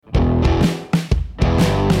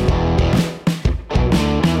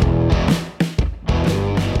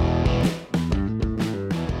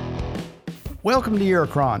Welcome to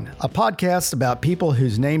Eurocron, a podcast about people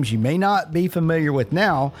whose names you may not be familiar with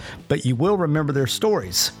now, but you will remember their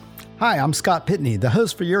stories. Hi, I'm Scott Pitney, the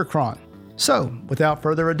host for Eurocron. So, without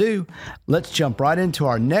further ado, let's jump right into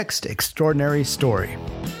our next extraordinary story.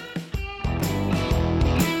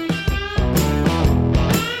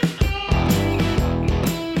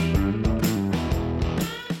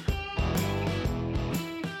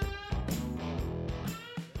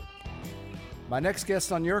 My next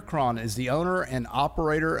guest on Eurocron is the owner and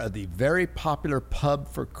operator of the very popular pub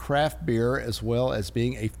for craft beer, as well as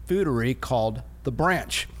being a foodery called The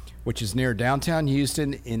Branch, which is near downtown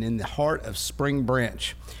Houston and in the heart of Spring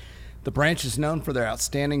Branch. The Branch is known for their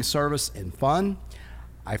outstanding service and fun.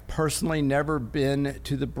 I've personally never been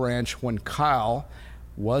to The Branch when Kyle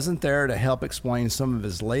wasn't there to help explain some of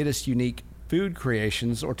his latest unique food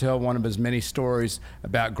creations or tell one of his many stories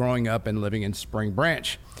about growing up and living in Spring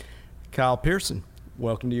Branch. Kyle Pearson,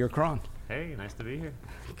 welcome to Eurocron. Hey, nice to be here.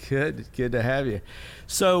 Good to have you.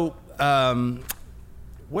 So,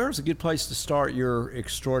 where's a good place to start your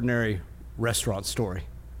extraordinary restaurant story?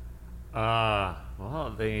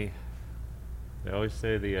 Well, they always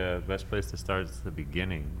say the best place to start is the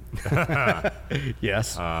beginning.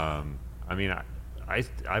 Yes. I mean,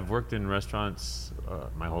 I've worked in restaurants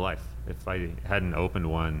my whole life. If I hadn't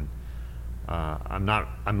opened one,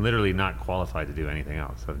 I'm literally not qualified to do anything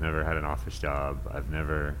else. I've never had an office job. I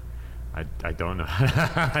don't know.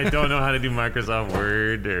 I don't know how to do Microsoft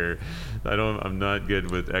Word, or I'm not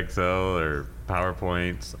good with Excel or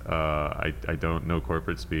PowerPoint. I don't know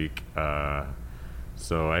corporate speak.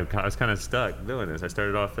 So I was kind of stuck doing this. I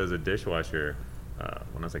started off as a dishwasher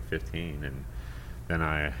when I was like 15, and then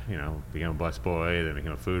I, became a busboy, then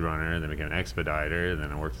became a food runner, then became an expediter, then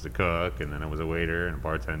I worked as a cook, and then I was a waiter and a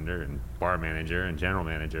bartender and bar manager and general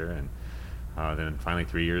manager, and then finally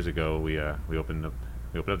 3 years ago we opened up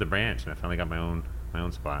The Branch, and I finally got my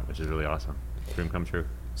own spot, which is really awesome. Dream come true.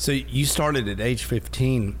 So you started at age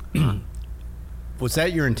 15. Was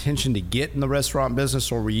that your intention to get in the restaurant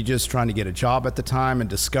business, or were you just trying to get a job at the time and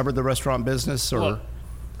discovered the restaurant business? Or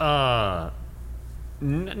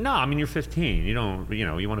no, I mean, you're 15. You don't,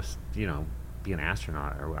 you want to, be an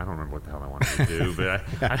astronaut, or I don't remember what the hell I wanted to do, but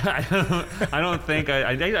I don't think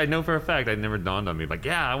I know for a fact it never dawned on me. Like,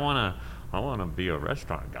 yeah, I want to be a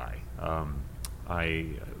restaurant guy.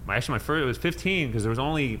 It was 15 because there was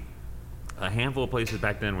only a handful of places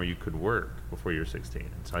back then where you could work before you were 16.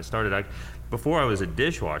 And so I started, before I was a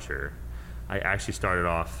dishwasher, I actually started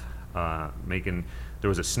off there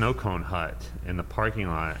was a snow cone hut in the parking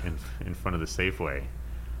lot in front of the Safeway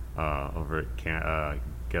over at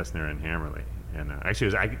Gessner and Hammerly. And actually,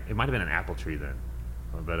 it might have been an apple tree then.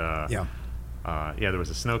 But there was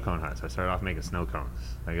a snow cone hut. So I started off making snow cones.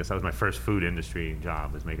 I guess that was my first food industry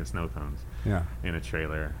job, was making snow cones in a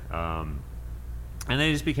trailer. And then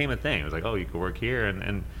it just became a thing. It was like, oh, you could work here.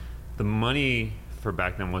 And the money for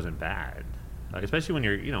back then wasn't bad. Especially when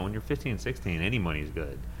you're 15, 16, any money's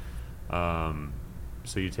good.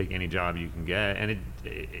 So you take any job you can get, and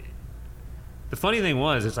the funny thing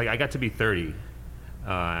was, it's like I got to be 30,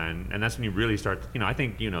 and that's when you really start. I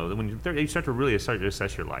think when you're 30, you start to really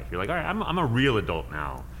assess your life. You're like, all right, I'm a real adult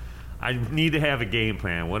now. I need to have a game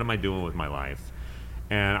plan. What am I doing with my life?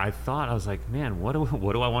 And I was like, man, what do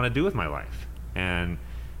I want to do with my life? And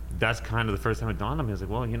that's kind of the first time it dawned on me. I was like,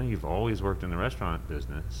 well, you've always worked in the restaurant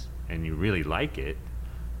business, and you really like it.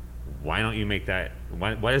 Why don't you make that?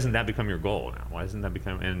 Why doesn't that become your goal now? Why doesn't that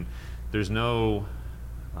become? And there's no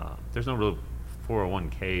real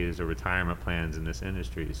 401ks or retirement plans in this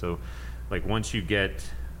industry. So, once you get,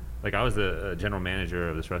 I was the general manager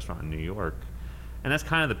of this restaurant in New York, and that's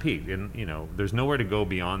kind of the peak. And there's nowhere to go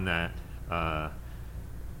beyond that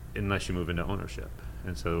unless you move into ownership.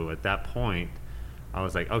 And so at that point, I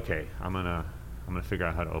was like, okay, I'm gonna figure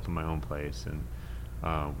out how to open my own place, and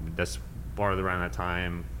that's around that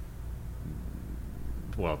time.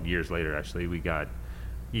 Well, years later, actually,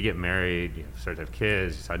 you get married, you start to have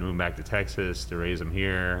kids, you decide to move back to Texas to raise them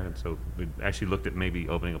here. And so we actually looked at maybe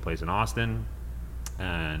opening a place in Austin,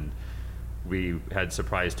 and we had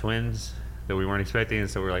surprise twins that we weren't expecting. And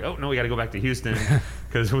so we're like, oh, no, we got to go back to Houston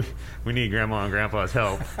because we need Grandma and Grandpa's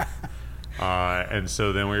help. And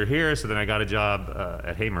so then we were here. So then I got a job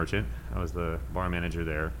at Hay Merchant. I was the bar manager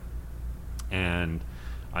there. And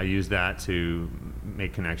I used that to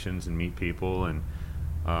make connections and meet people,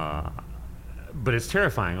 but it's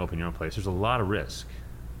terrifying opening your own place. There's a lot of risk,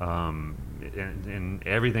 and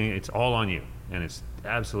everything. It's all on you, and it's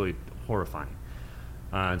absolutely horrifying.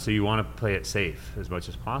 And so you want to play it safe as much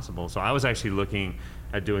as possible. So I was actually looking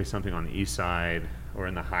at doing something on the east side or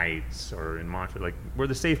in the Heights or in Montreal, like where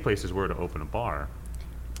the safe places were to open a bar.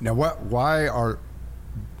 Now, why are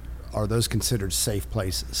those considered safe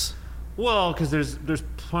places? Well, because there's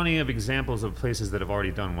plenty of examples of places that have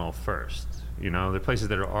already done well first. You know, the places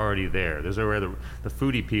that are already there. Those are where the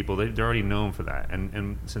foodie people, they're already known for that.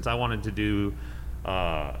 And since I wanted to do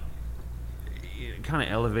kind of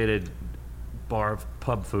elevated bar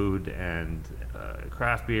pub food and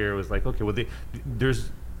craft beer, was like, okay, well,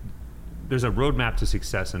 there's a roadmap to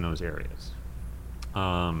success in those areas.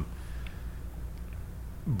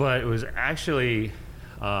 But it was actually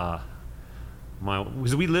because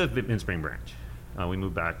we lived in Spring Branch. We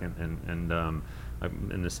moved back and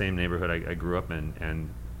in the same neighborhood I grew up in,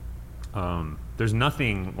 and there was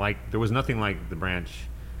nothing like the Branch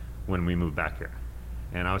when we moved back here.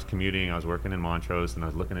 And I was commuting, I was working in Montrose, and I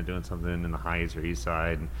was looking at doing something in the Heights or East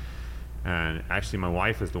Side, and actually my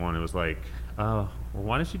wife was the one who was like, oh, well,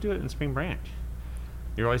 why don't you do it in Spring Branch?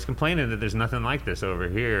 You're always complaining that there's nothing like this over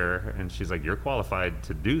here. And she's like, you're qualified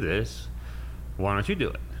to do this, why don't you do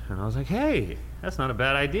it? And I was like, hey, that's not a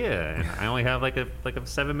bad idea. And I only have like a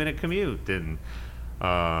 7-minute commute. And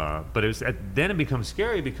but then it becomes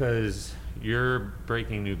scary because you're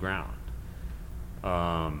breaking new ground.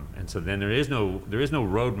 And so then there is no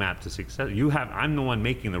roadmap to success. I'm the one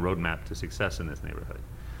making the roadmap to success in this neighborhood.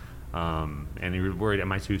 And you're worried,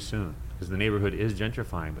 am I too soon? Because the neighborhood is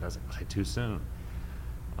gentrifying, but I was like, was I too soon?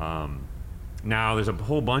 Now there's a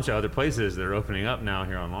whole bunch of other places that are opening up now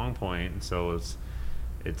here on Long Point, and so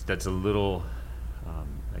that's a little,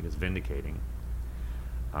 I guess, vindicating.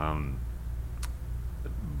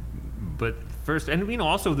 But first, and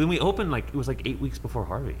also then we opened it was like 8 weeks before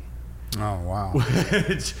Harvey. Oh wow!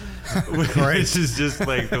 which is just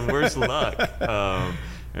like the worst luck.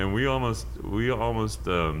 And we almost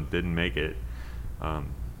didn't make it.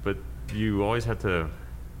 But you always have to.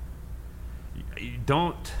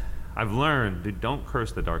 I've learned, don't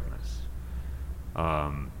curse the darkness.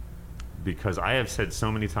 Because I have said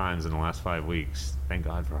so many times in the last 5 weeks, thank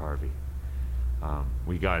God for Harvey.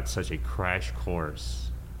 We got such a crash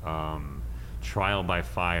course, trial by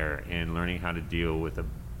fire in learning how to deal with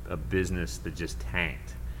a business that just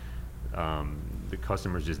tanked. The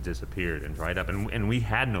customers just disappeared and dried up, and we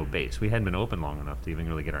had no base. We hadn't been open long enough to even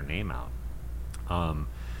really get our name out.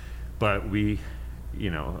 But we,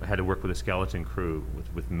 had to work with a skeleton crew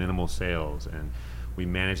with minimal sales, and we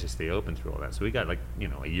managed to stay open through all that. So we got a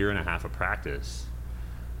year and a half of practice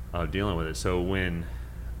dealing with it. So when,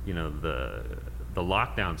 the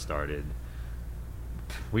lockdown started,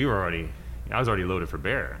 I was already loaded for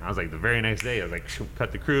bear. I was like, the very next day, I was like,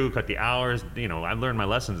 cut the crew, cut the hours. I learned my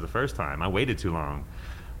lessons the first time. I waited too long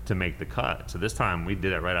to make the cut. So this time we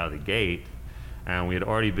did it right out of the gate, and we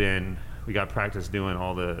got practice doing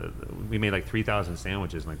we made like 3,000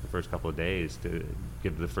 sandwiches in like the first couple of days to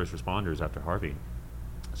give to the first responders after Harvey.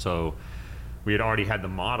 So we had already had the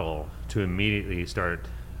model to immediately start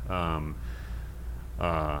having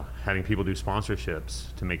people do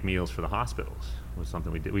sponsorships to make meals for the hospitals. Was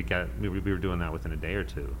something we did. We were doing that within a day or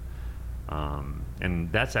two,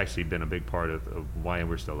 and that's actually been a big part of why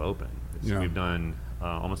we're still open. We've done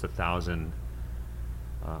almost 1,000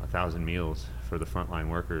 meals for the frontline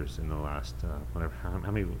workers in the last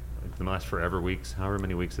the last forever weeks, however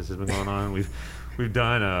many weeks this has been going on. We've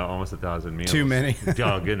done almost 1,000 meals. Too many.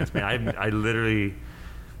 Oh goodness, man!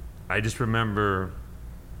 I just remember.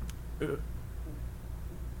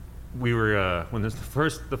 We were when this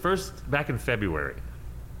the first back in February.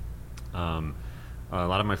 A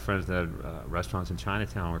lot of my friends that had restaurants in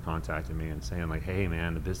Chinatown were contacting me and saying like, "Hey,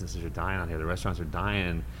 man, the businesses are dying out here. The restaurants are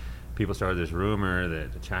dying. People started this rumor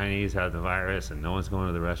that the Chinese had the virus and no one's going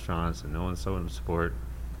to the restaurants and no one's showing support."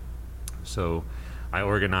 So,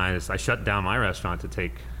 I shut down my restaurant to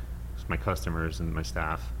take my customers and my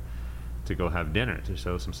staff to go have dinner to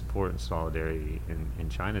show some support and solidarity in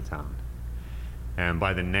Chinatown. And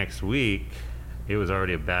by the next week, it was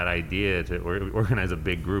already a bad idea to organize a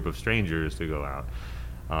big group of strangers to go out.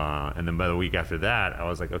 And then by the week after that, I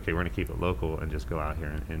was like, okay, we're going to keep it local and just go out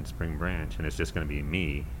here in Spring Branch, and it's just going to be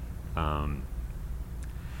me. And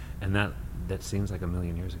that seems like a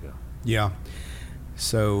million years ago. Yeah.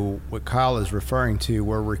 So what Kyle is referring to,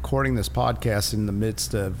 we're recording this podcast in the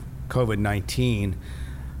midst of COVID-19.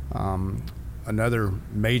 Another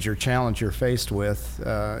major challenge you're faced with,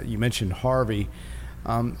 you mentioned Harvey.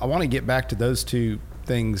 I want to get back to those two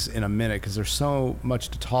things in a minute because there's so much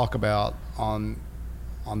to talk about on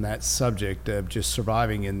that subject of just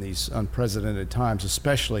surviving in these unprecedented times,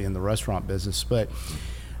 especially in the restaurant business. But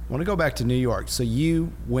I want to go back to New York. So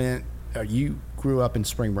you grew up in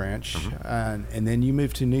Spring Branch, and then you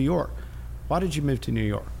moved to New York. Why did you move to New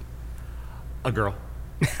York? A girl.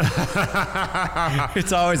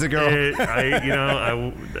 It's always a girl.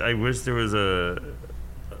 I wish there was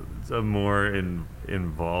a more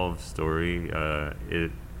involved story.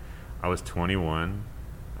 I was 21.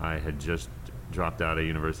 I had just dropped out of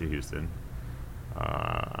University of Houston.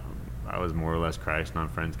 I was more or less crashing on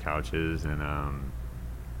friends' couches, and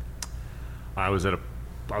I was at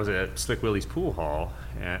Slick Willie's pool hall.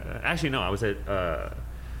 Actually, no, I was at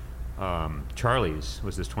Charlie's,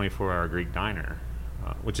 was this 24-hour Greek diner,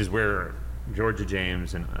 which is where Georgia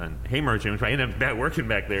James and Haymerchant, which I ended up working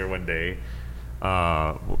back there one day.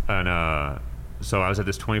 So I was at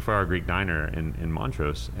this 24-hour Greek diner in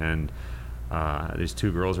Montrose, and these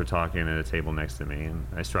two girls are talking at a table next to me, and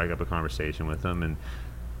I strike up a conversation with them, and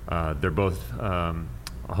they're both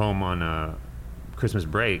home on Christmas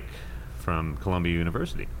break from Columbia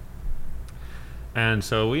University. And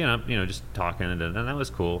so we end up, just talking, and that was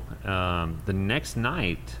cool. The next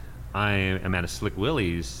night, I am at a Slick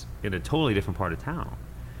Willie's in a totally different part of town,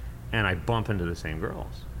 and I bump into the same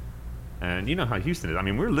girls. And you know how Houston is. I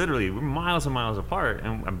mean, we're miles and miles apart,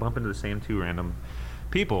 and I bump into the same two random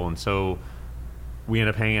people. And so we end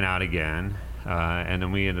up hanging out again, and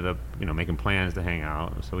then we ended up, making plans to hang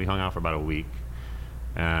out. So we hung out for about a week,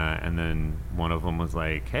 and then one of them was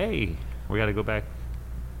like, "Hey, we got to go back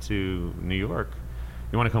to New York.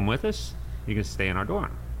 You want to come with us? You can stay in our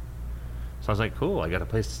dorm." So I was like, "Cool, I got a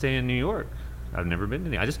place to stay in New York. I've never been to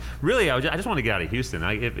New York. I just want to get out of Houston.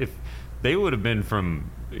 If they would have been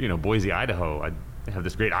from, Boise, Idaho, I'd have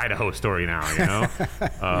this great Idaho story now, Yeah.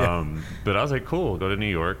 But I was like, cool, go to New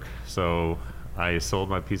York. So I sold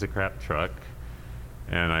my piece of crap truck,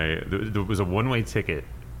 and there was a one-way ticket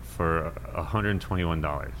for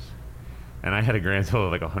 $121. And I had a grand total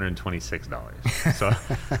of like $126. So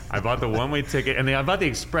I bought the one-way ticket, and I bought the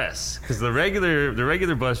express, because the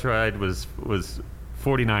regular bus ride was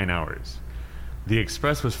 49 hours. The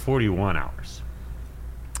express was 41 hours.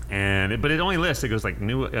 But it only lists, it goes like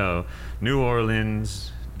New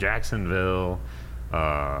Orleans, Jacksonville,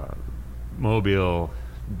 Mobile,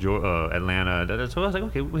 Atlanta. So I was like,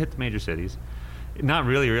 okay, we'll hit the major cities. Not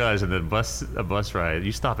really realizing that a bus ride,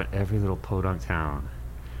 you stop at every little podunk town,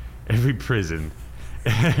 every prison,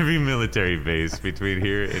 every military base between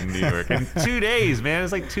here and New York. In 2 days, man.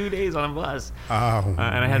 It's like 2 days on a bus. Oh, and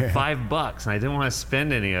I had $5, and I didn't want to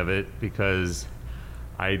spend any of it because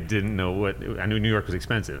I didn't know I knew New York was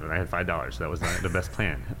expensive, and I had $5, so that was the best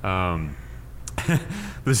plan.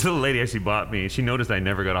 This little lady actually bought me, she noticed I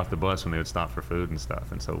never got off the bus when they would stop for food and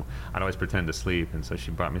stuff, and so I'd always pretend to sleep, and so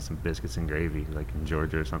she brought me some biscuits and gravy, like in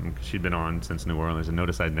Georgia or something, 'cause she'd been on since New Orleans and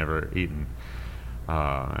noticed I'd never eaten.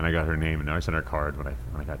 And I got her name, and I sent her card when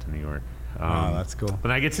I got to New York. Oh, that's cool.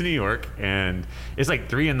 But I get to New York, and it's like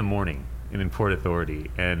 3 a.m. in Port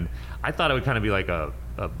Authority, and I thought it would kind of be like an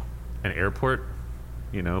airport,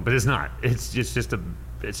 but it's not. It's just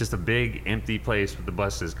a big empty place where the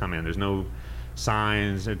buses come in. There's no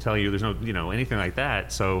signs that tell you. There's no anything like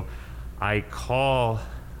that. So I call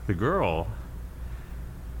the girl,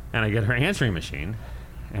 and I get her answering machine,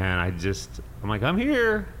 and I'm like, I'm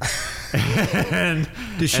here. And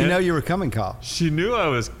did she know you were coming, Kyle? She knew I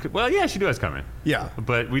was. Well, yeah, she knew I was coming. Yeah,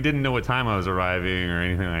 but we didn't know what time I was arriving or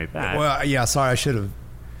anything like that. Well, yeah. Sorry, I should have.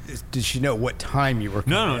 Did she know what time you were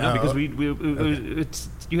coming? No, because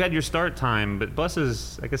you had your start time, but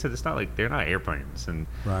buses, like I said, it's not like they're not airplanes, and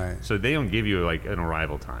right. So they don't give you like an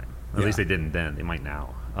arrival time. At least they didn't then. They might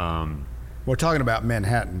now. We're talking about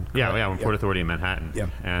Manhattan. Correct? Yeah, we're Port Authority in Manhattan. Yeah.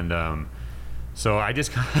 And so I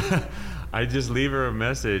just leave her a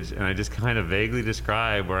message, and I just kind of vaguely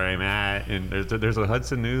describe where I'm at, and there's a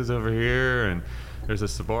Hudson News over here, and there's a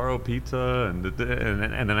Sbarro pizza, and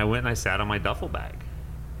then I went and I sat on my duffel bag.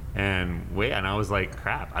 And I was like,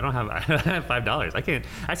 crap, I don't have $5. I can't.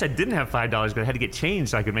 Actually, I didn't have $5, but I had to get change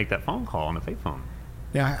so I could make that phone call on the payphone.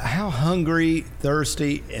 Yeah, how hungry,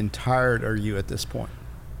 thirsty, and tired are you at this point?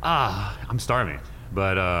 I'm starving,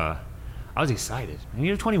 but I was excited. And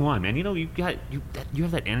you're 21, man. You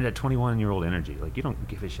have that 21-year-old energy. Like, you don't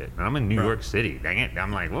give a shit. And I'm in New York City. Dang it.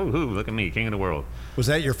 I'm like, woohoo, look at me, king of the world. Was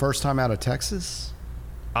that your first time out of Texas?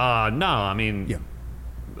 No, I mean, yeah.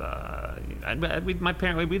 I have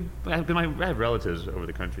relatives over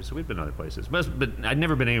the country, so we've been other places. But I'd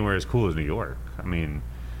never been anywhere as cool as New York. I mean,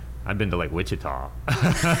 I've been to like Wichita,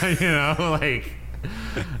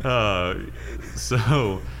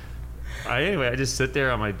 so I just sit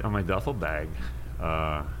there on my duffel bag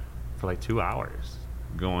for like 2 hours,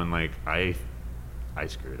 going like I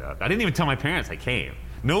screwed up. I didn't even tell my parents I came.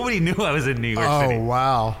 Nobody knew I was in New York City. Oh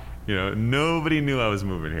wow! Nobody knew I was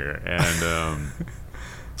moving here, and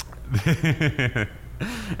and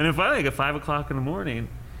then finally, like at 5 o'clock in the morning,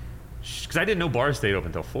 because I didn't know bars stayed open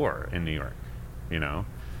until 4 in New York, you know.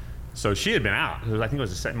 So she had been out. I think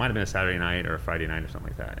it might have been a Saturday night or a Friday night or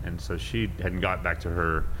something like that. And so she hadn't got back to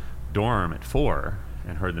her dorm at 4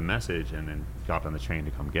 and heard the message and then got on the train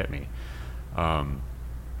to come get me.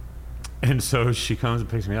 And so she comes and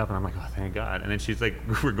picks me up, and I'm like, oh, thank God. And then she's like,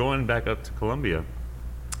 we're going back up to Columbia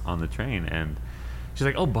on the train. And she's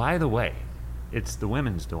like, oh, by the way, it's the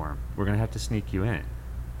women's dorm. We're going to have to sneak you in.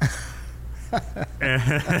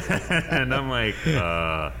 And I'm like,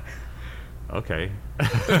 okay.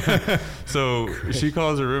 So she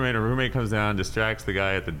calls her roommate comes down, distracts the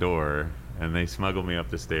guy at the door, and they smuggle me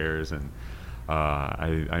up the stairs. And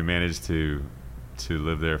I managed to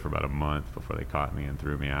live there for about a month before they caught me and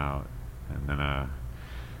threw me out. And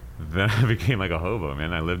then I became like a hobo,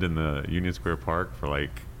 man. I lived in the Union Square Park for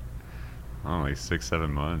like 6-7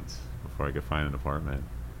 months before I could find an apartment.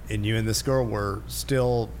 And you and this girl were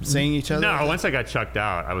still seeing each other? No, once I got chucked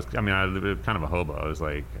out, I lived kind of a hobo. I was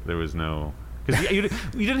like, there was no, because you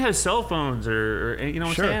didn't have cell phones or you know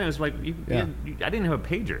what I'm saying? It was like, I didn't have a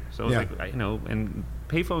pager. So it was like, and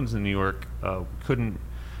payphones in New York couldn't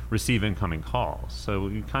receive incoming calls. So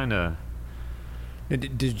you kind of...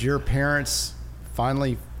 Did your parents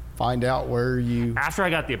finally find out where you... After I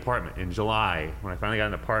got the apartment in July, when I finally got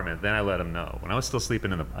an apartment, then I let them know. When I was still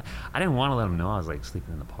sleeping I didn't want to let them know I was like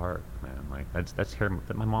sleeping in the park, man. Like that's terrible.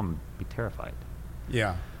 My mom would be terrified.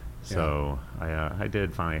 Yeah. So I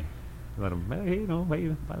did finally let them, hey,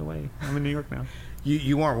 by the way, I'm in New York now.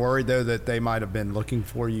 You weren't worried though that they might have been looking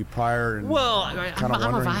for you prior? And well, I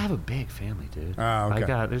have a big family, dude. Oh,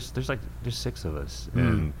 okay. There's 6 of us,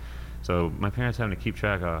 and so my parents having to keep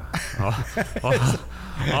track of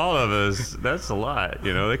all of us. That's a lot,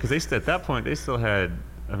 because at that point they still had.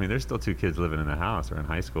 I mean, there's still 2 kids living in the house or in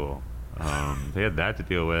high school. They had that to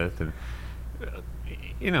deal with, and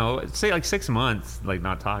say like 6 months, like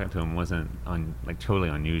not talking to them wasn't totally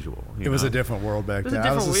unusual. It was a different world back then.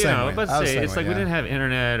 It was a different, it's like we didn't have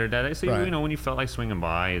internet or data. So right. When you felt like swinging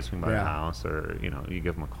by, you swing by the house, or you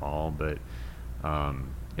give them a call, but.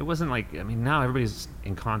 It wasn't like, now everybody's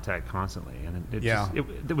in contact constantly, and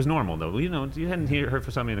it was normal though. You hadn't heard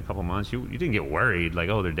from somebody in a couple months. You didn't get worried like,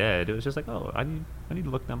 oh, they're dead. It was just like, oh, I need to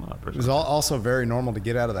look them up. Or it was also very normal to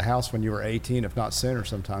get out of the house when you were 18, if not sooner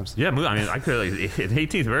sometimes. Yeah, I could at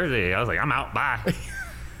 18th birthday, I was like, I'm out, bye.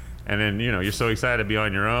 And then you're so excited to be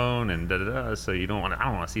on your own and so I don't want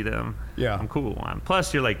to see them. Yeah, I'm cool.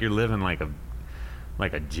 Plus, you're living like a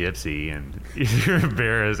gypsy, and you're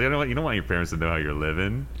embarrassed. You don't want your parents to know how you're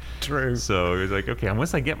living. True. So it was like, okay,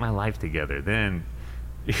 once I get my life together, then,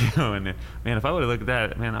 and man, if I would have looked at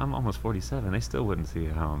that, man, I'm almost 47. They still wouldn't see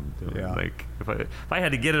how I'm doing. Yeah. Like if I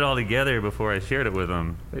had to get it all together before I shared it with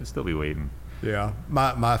them, they'd still be waiting. Yeah.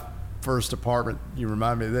 My first apartment, you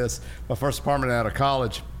remind me of this. My first apartment out of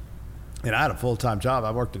college, and I had a full-time job. I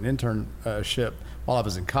worked an internship while I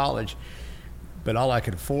was in college. But all I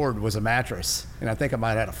could afford was a mattress, and I think I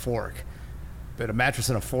might have had a fork. But a mattress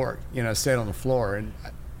and a fork, stayed on the floor, and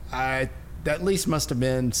I that lease must have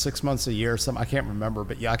been 6 months a year or something. I can't remember,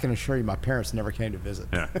 but I can assure you, my parents never came to visit.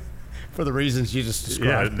 Yeah. For the reasons you just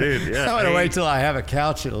described. Yeah, dude. Yeah. I'm gonna wait till I have a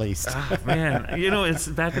couch at least. Man, it's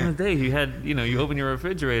back in the day. You had, you open your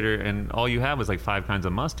refrigerator and all you had was like 5 kinds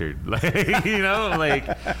of mustard,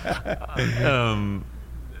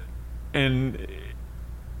 and.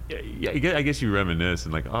 Yeah, I guess you reminisce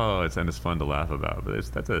and it's fun to laugh about, but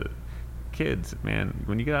that's a kids, man.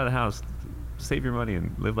 When you get out of the house, save your money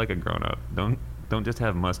and live like a grown up. Don't just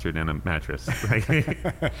have mustard and a mattress.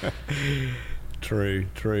 True.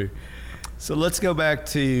 So let's start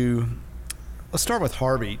with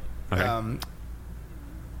Heartbeat. Okay.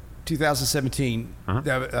 2017. Uh-huh.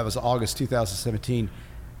 That was August 2017.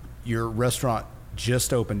 Your restaurant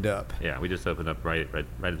just opened up. Yeah, we just opened up right at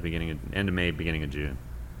the end of May, beginning of June.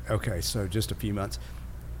 Okay, so just a few months.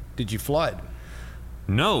 Did you flood?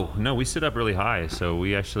 No, we sit up really high, so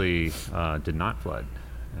we actually did not flood,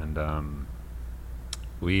 and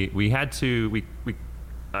we had to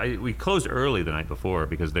we closed early the night before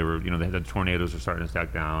because they were the tornadoes were starting to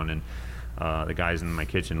stack down, and the guys in my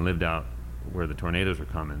kitchen lived out where the tornadoes were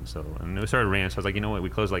coming, and it started raining. So I was like, you know what, we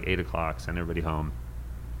closed like 8 o'clock, send everybody home.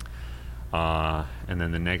 And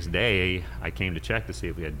then the next day, I came to check to see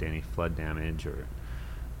if we had any flood damage or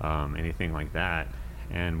anything like that,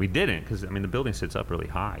 and we didn't, because the building sits up really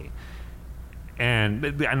high, and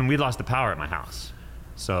we lost the power at my house.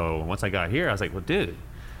 So once I got here, I was like, well, dude,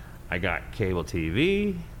 I got cable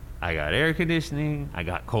TV, I got air conditioning, I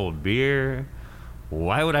got cold beer.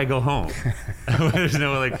 Why would I go home when there's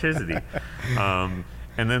no electricity? And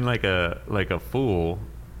then like a fool,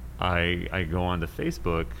 I go onto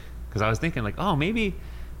Facebook because I was thinking like, oh, maybe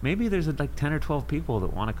maybe there's like 10 or 12 people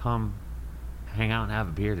that want to come hang out and have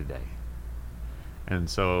a beer today. And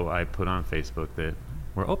so I put on Facebook that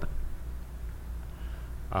we're open.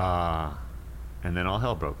 And then all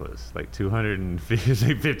hell broke loose. Like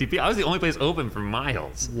 250 people. I was the only place open for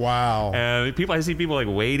miles. Wow. And I see people like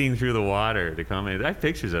wading through the water to come in. I have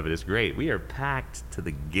pictures of it. It's great. We are packed to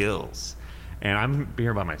the gills. And I'm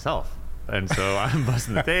here by myself. And so I'm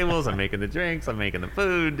busting the tables, I'm making the drinks, I'm making the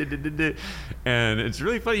food, and it's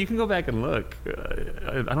really funny. You can go back and look.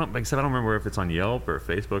 I don't remember if it's on Yelp or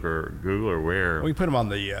Facebook or Google or where. We put them on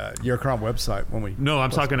the Your Cron website when we. No,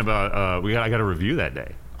 I'm talking about I got a review that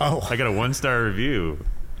day. Oh, I got a 1-star review.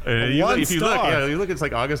 And if you look, it's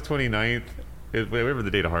like August 29th. Whatever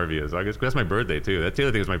the date of Harvey is, August. That's my birthday too. That's the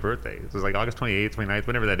other thing. Is my birthday. It was like August 28th, 29th,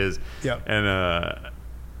 whenever that is. Yeah. And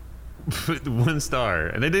 1 star,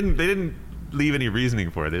 and they didn't leave any reasoning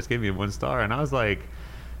for it. They just gave me a 1 star, and I was like,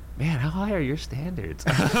 man, how high are your standards?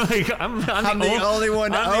 Like, I'm the only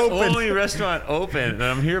one open. The only restaurant open, and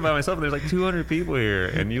I'm here by myself. And there's like 200 people here,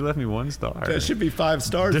 and you left me 1 star. That should be 5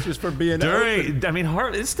 stars just for being open. I mean,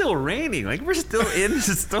 it's still raining. Like, we're still in the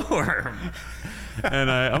storm. And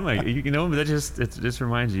I'm like, but it just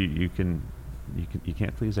reminds you, you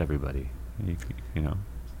can't please everybody. You know.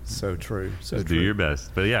 So true. So just true. Do your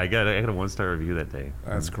best. But yeah, I got a 1-star review that day.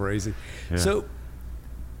 That's crazy. Yeah. So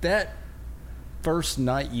that first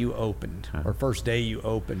night you opened, or first day you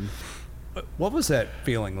opened, what was that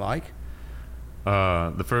feeling like?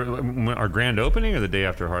 Our grand opening or the day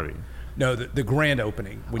after Harvey? No, the grand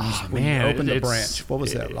opening when you opened the branch. What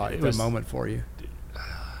was that like? That moment for you?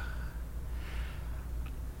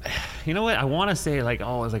 You know what? I want to say like,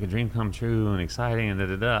 oh, it was like a dream come true and exciting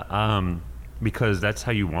and because that's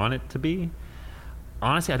how you want it to be.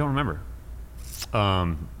 Honestly, I don't remember.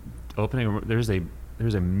 Opening, there's a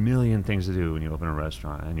million things to do when you open a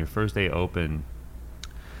restaurant, and your first day open,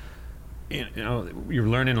 you're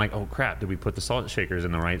learning like, oh crap, did we put the salt shakers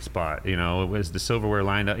in the right spot? Was the silverware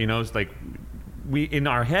lined up? It's like in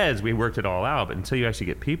our heads we worked it all out, but until you actually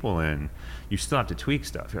get people in, you still have to tweak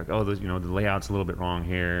stuff. You're like, oh, the layout's a little bit wrong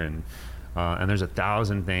here, and there's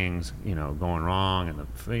 1,000 things going wrong, and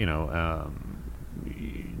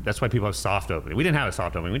that's why people have soft opening. We didn't have a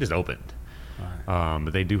soft opening; we just opened. Right.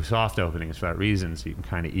 But they do soft openings for that reason, so you can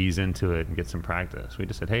kind of ease into it and get some practice. We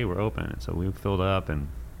just said, "Hey, we're open," and so we filled up. And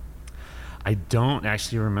I don't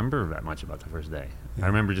actually remember that much about the first day. Yeah. I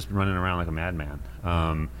remember just running around like a madman.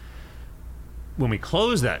 When we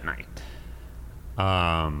closed that night,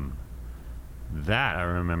 that I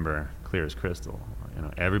remember clear as crystal.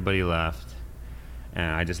 Everybody left,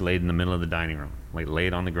 and I just laid in the middle of the dining room, like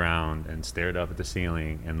laid on the ground and stared up at the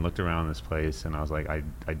ceiling and looked around this place, and I was like, I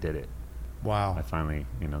did it. Wow. I finally,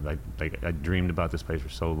 I dreamed about this place for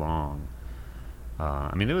so long.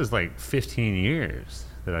 It was like 15 years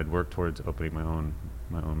that I'd worked towards opening my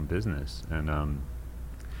own business, and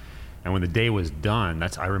when the day was done,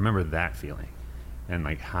 I remember that feeling, and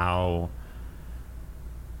like how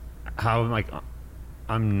like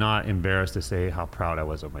I'm not embarrassed to say how proud I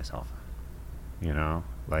was of myself.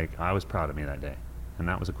 Like I was proud of me that day, and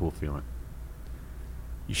that was a cool feeling.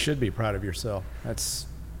 You should be proud of yourself. It's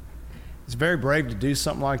very brave to do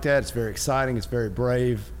something like that. It's very exciting. It's very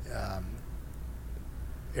brave.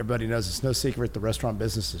 Everybody knows it's no secret the restaurant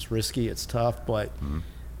business is risky. It's tough, but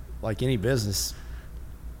like any business,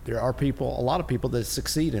 there are a lot of people that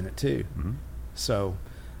succeed in it too. Mm-hmm. So,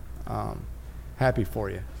 happy for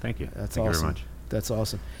you. Thank you. That's Thank awesome. you very much. That's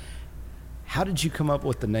awesome. How did you come up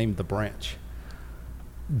with the name The Branch?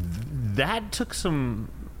 That took some.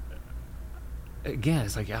 Again,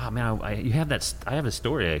 it's like, oh man, I have a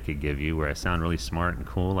story I could give you where I sound really smart and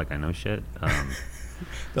cool, like I know shit.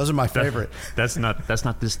 Those are my favorite. That's not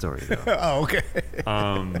this story though. Oh, okay.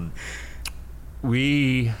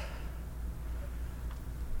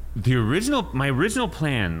 My original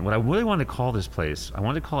plan, what I really wanted to call this place, I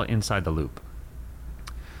wanted to call it Inside the Loop.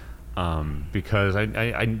 Because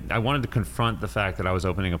I wanted to confront the fact that I was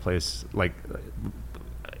opening a place like,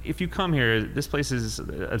 if you come here, this place is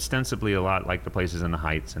ostensibly a lot like the places in the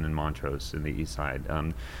Heights and in Montrose in the East Side.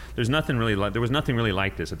 There was nothing really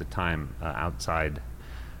like this at the time outside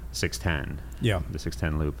 610. Yeah, the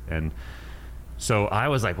 610 Loop, and so I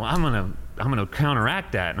was like, well, I'm gonna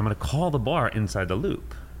counteract that, and I'm gonna call the bar Inside the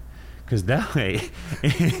Loop. Because that way,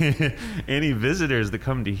 any visitors that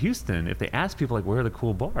come to Houston, if they ask people like, where are the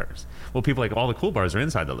cool bars? Well, people like, all the cool bars are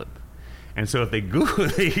inside the Loop. And so if they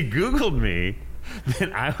Googled me,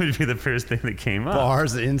 then I would be the first thing that came up.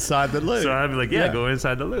 Bars inside the Loop. So I'd be like, yeah, go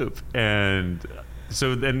Inside the Loop. And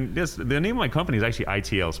so then, yes, the name of my company is actually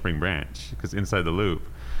ITL Spring Branch, because Inside the Loop.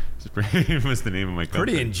 Spring was the name of my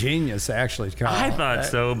company. Pretty ingenious, actually, Kyle. I thought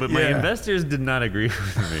so, but my Yeah. investors did not agree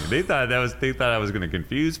with me. They thought I was going to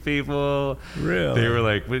confuse people. Really? They were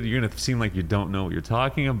like, well, "You're going to seem like you don't know what you're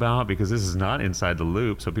talking about because this is not inside the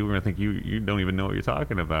loop, so people are going to think you don't even know what you're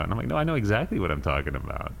talking about." And I'm like, "No, I know exactly what I'm talking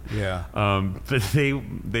about." Yeah. But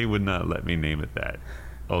they would not let me name it that.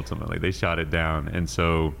 Ultimately, they shot it down, and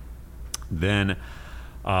so then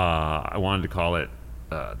I wanted to call it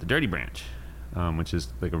the Dirty Branch. Which is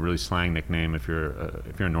like a really slang nickname if you're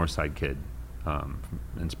a North Side kid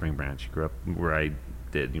in Spring Branch. You grew up where I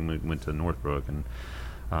did. You went to Northbrook and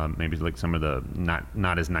maybe like some of the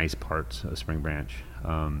not as nice parts of Spring Branch.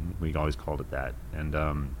 We always called it that. And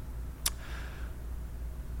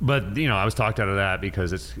but I was talked out of that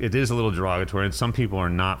because it is a little derogatory, and some people are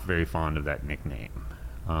not very fond of that nickname.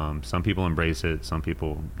 Some people embrace it. Some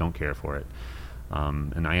people don't care for it,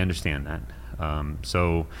 and I understand that.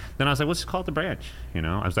 So then I was like, let's call it the Branch.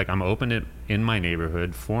 I was like, I'm open it in my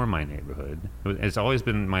neighborhood for my neighborhood. It's always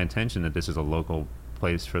been my intention that this is a local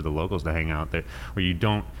place for the locals to hang out there, where you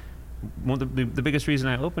don't. Well, the biggest reason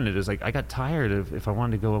I opened it is like I got tired of if I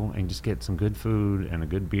wanted to go and just get some good food and a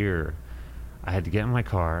good beer, I had to get in my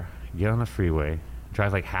car, get on the freeway,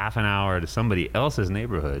 drive like half an hour to somebody else's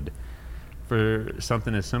neighborhood for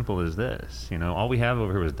something as simple as this. All we have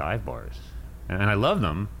over here was dive bars, and I love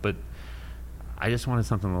them, but I just wanted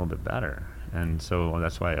something a little bit better, and so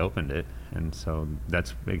that's why I opened it, and so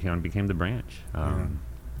that's became the Branch.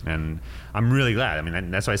 And I'm really glad. I mean,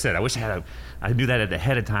 that's why I said I wish I knew that at the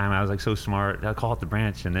head of time. I was like so smart. I'll call it the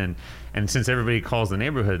Branch, and since everybody calls the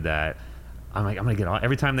neighborhood that, I'm like, I'm gonna get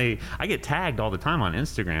every time I get tagged all the time on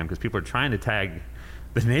Instagram because people are trying to tag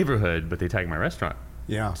the neighborhood, but they tag my restaurant.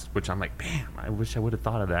 Yeah. Which I'm like, bam! I wish I would have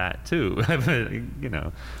thought of that too.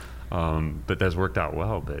 But that's worked out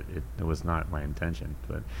well. But it was not my intention.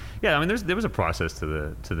 But yeah, I mean, there was a process to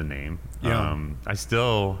the name. Yeah. I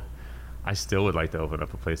still would like to open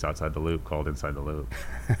up a place outside the loop called Inside the Loop.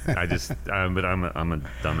 but I'm a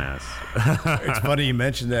dumbass. It's funny you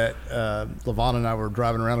mentioned that. Levon and I were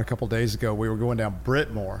driving around a couple days ago. We were going down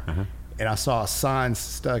Brittmore, and I saw a sign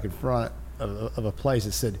stuck in front of a place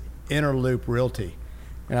that said Inner Loop Realty.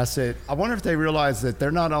 And I said, I wonder if they realize that they're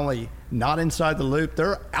not only not inside the loop,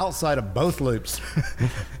 they're outside of both loops,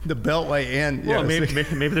 the Beltway and well, maybe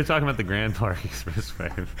they're talking about the Grand Park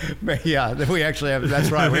Expressway. Yeah, we actually have.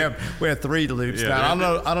 That's right. We have 3 loops now.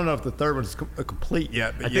 I don't know if the third one's complete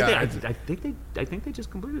yet. But I think they just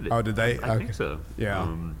completed it. Oh, did they? I think so.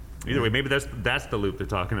 Yeah. Either way, maybe that's the loop they're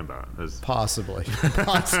talking about. Possibly.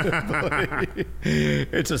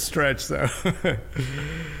 It's a stretch though.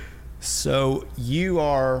 So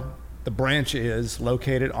the Branch is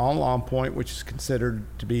located on Long Point, which is considered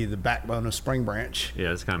to be the backbone of Spring Branch.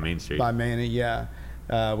 Yeah, it's kind of Main Street. By Manny, yeah,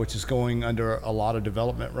 which is going under a lot of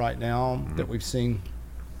development right now that we've seen.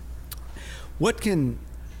 What can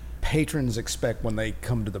patrons expect when they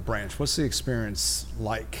come to the Branch? What's the experience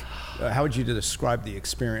like? How would you describe the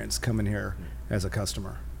experience coming here as a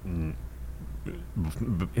customer? In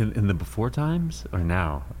the before times or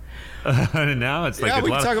now? Now it's like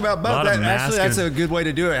we can talk about both. Actually, that's a good way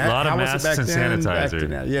to do it. A lot of How was masks it back and then, sanitizer. Back to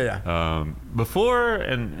now? Yeah. Before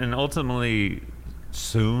and ultimately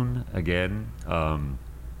soon again.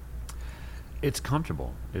 It's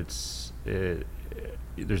comfortable. There's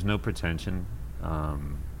no pretension.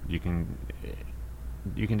 You can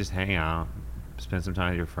just hang out, spend some time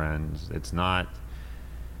with your friends. It's not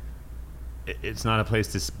a place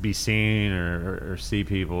to be seen or see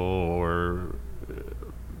people, or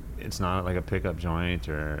it's not like a pickup joint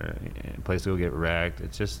or a place to go get wrecked.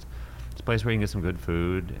 It's a place where you can get some good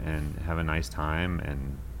food and have a nice time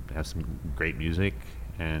and have some great music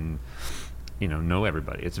and know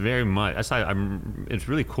everybody. It's very much. It's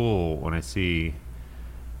really cool when I see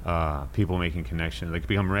people making connections, like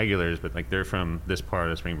become regulars, but like they're from this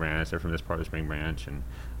part of Spring Branch, they're from this part of Spring Branch, and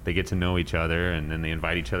they get to know each other, and then they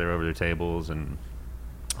invite each other over their tables,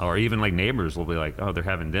 or even like neighbors will be like, oh, they're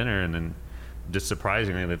having dinner, and then just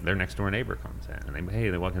surprisingly, their next door neighbor comes in, and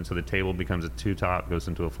they walk in, so the table becomes a 2-top, goes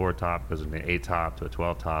into a 4-top, goes into an 8-top to a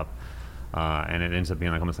 12-top, and it ends up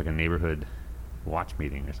being like almost like a neighborhood watch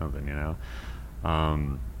meeting or something,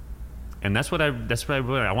 and that's what I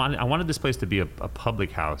really I wanted this place to be a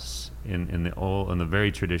public house in the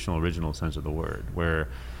very traditional original sense of the word, where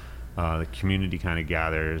the community kind of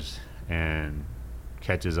gathers and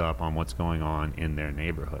catches up on what's going on in their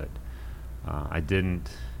neighborhood.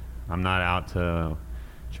 I'm not out to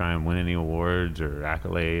try and win any awards or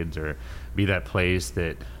accolades or be that place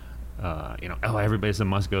that everybody's a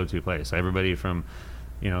must-go-to place. So everybody from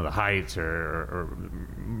the Heights or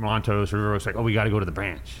Montos or River Oaks, like, oh, we got to go to the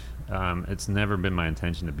Branch. It's never been my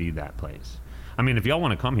intention to be that place. I mean, if y'all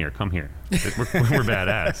want to come here, come here. We're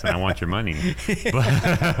badass, and I want your money.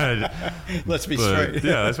 But, let's be straight.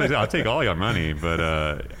 Yeah, that's what I'll take all your money. But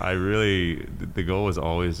the goal is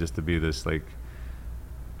always just to be this, like,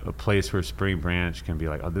 a place where Spring Branch can be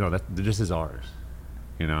like, oh, no, this is ours.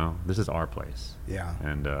 This is our place. Yeah.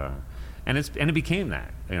 And it became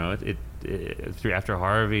that. It through after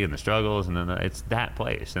Harvey and the struggles, and then it's that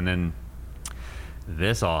place. And then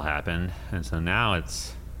this all happened, and so now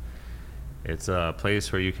it's a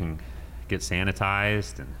place where you can get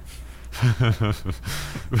sanitized and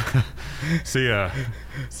see a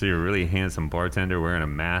really handsome bartender wearing a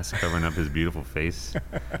mask covering up his beautiful face.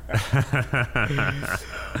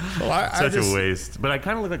 Such a waste. But I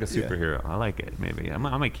kind of look like a superhero. Yeah. I like it. Maybe I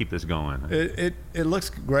might keep this going. It looks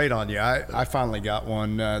great on you. I finally got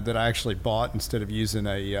one that I actually bought instead of using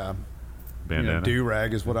a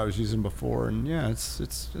do-rag is what I was using before, and yeah,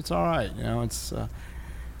 it's all right. It's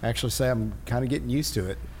actually say I'm kind of getting used to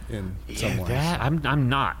it in some ways. I'm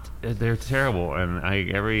not. They're terrible, and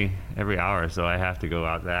every hour or so I have to go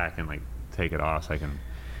out back and like take it off so I can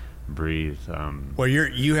breathe. Well,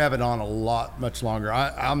 you have it on a lot much longer.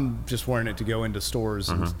 I'm just wearing it to go into stores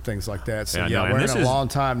and things like that. So wearing it a long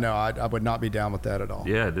time. No, I would not be down with that at all.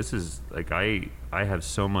 Yeah, this is like I have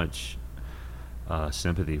so much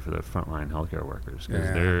sympathy for the frontline healthcare workers,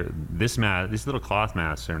 because these little cloth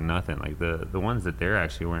masks are nothing. Like the ones that they're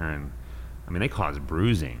actually wearing, I mean, they cause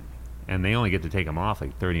bruising, and they only get to take them off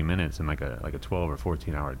like 30 minutes in like a 12 or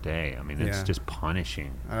 14 hour day. I mean, it's just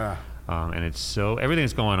punishing. And it's so, everything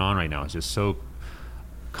that's going on right now is just so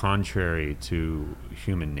contrary to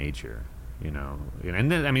human nature,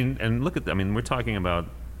 And then, and look at, we're talking about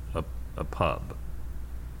a pub.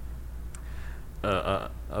 A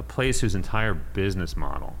place whose entire business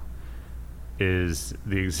model is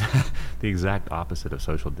the exact opposite of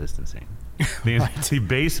social distancing. The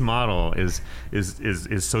base model is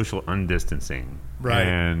social undistancing, right?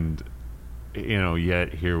 And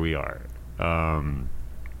yet here we are.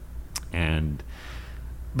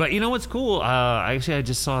 But what's cool? I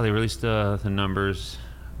just saw they released the numbers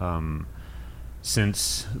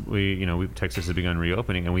since Texas has begun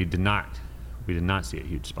reopening, and we did not see a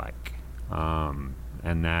huge spike.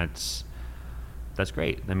 And that's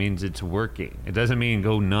great. That means it's working. It doesn't mean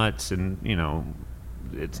go nuts and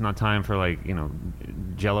it's not time for like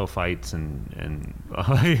Jello fights and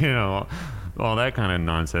all that kind of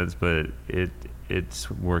nonsense. But it's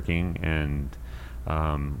working, and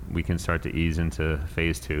we can start to ease into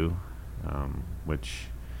phase 2, which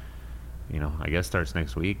I guess starts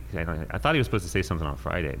next week. I thought he was supposed to say something on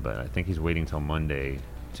Friday, but I think he's waiting till Monday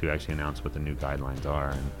to actually announce what the new guidelines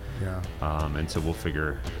are, and so we'll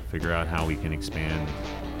figure out how we can expand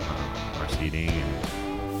our seating.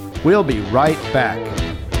 And we'll be right back.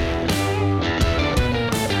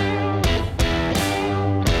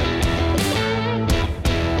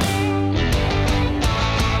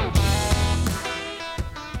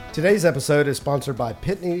 Today's episode is sponsored by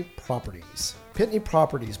Pitney Properties. Pitney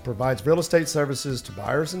Properties provides real estate services to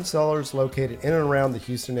buyers and sellers located in and around the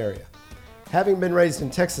Houston area. Having been raised in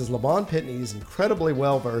Texas, LaVon Pitney is incredibly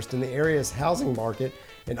well-versed in the area's housing market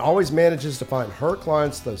and always manages to find her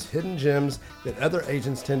clients those hidden gems that other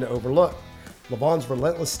agents tend to overlook. LaVon's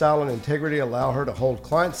relentless style and integrity allow her to hold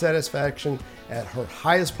client satisfaction at her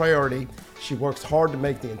highest priority. She works hard to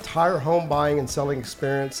make the entire home buying and selling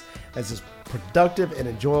experience as productive and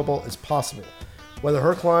enjoyable as possible. Whether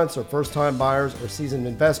her clients are first-time buyers or seasoned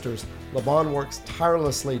investors, LaVon works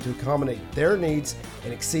tirelessly to accommodate their needs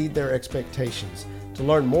and exceed their expectations. To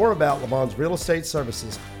learn more about LaVon's real estate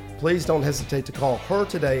services, please don't hesitate to call her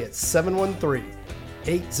today at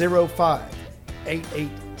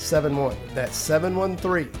 713-805-8871. That's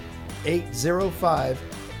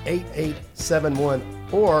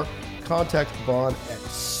 713-805-8871, or contact LaVon at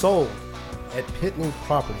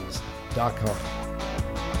sold@pitneyproperties.com.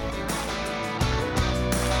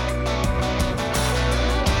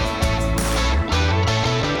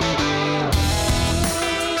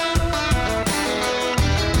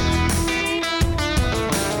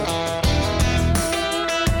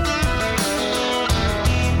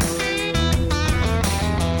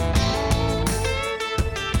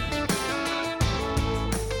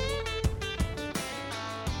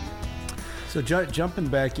 So jumping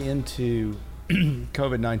back into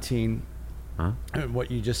COVID-19,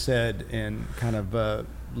 what you just said, and kind of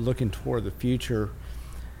looking toward the future,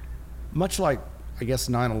 much like, I guess,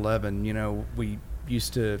 9/11, we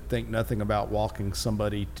used to think nothing about walking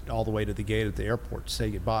somebody all the way to the gate at the airport to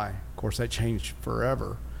say goodbye. Of course, that changed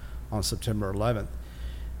forever on September 11th.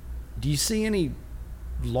 Do you see any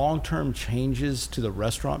long-term changes to the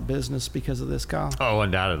restaurant business because of this, Kyle? Oh,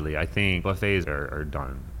 undoubtedly. I think buffets are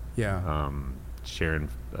done. Yeah. Sharing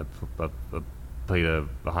a plate of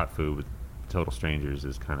hot food with total strangers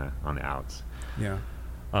is kind of on the outs. Yeah.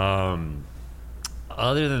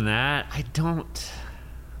 Other than that, I don't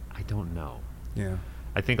know. Yeah.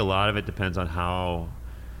 I think a lot of it depends on how.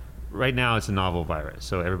 Right now, it's a novel virus,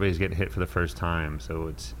 so everybody's getting hit for the first time.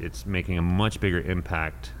 So it's making a much bigger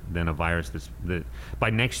impact than a virus that by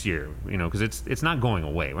next year, because it's not going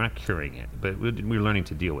away. We're not curing it, but we're learning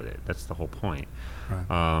to deal with it. That's the whole point.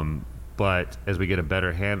 Right. But as we get a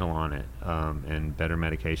better handle on it and better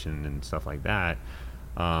medication and stuff like that,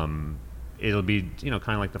 it'll be kind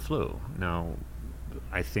of like the flu. Now,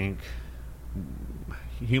 I think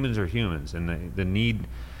humans are humans, and the need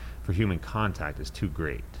for human contact is too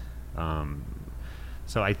great.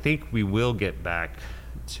 So I think we will get back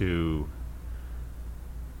to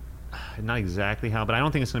not exactly how, but I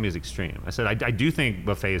don't think it's going to be as extreme. I said I do think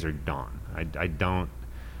buffets are done. I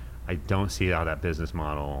don't see how that business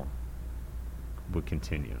model would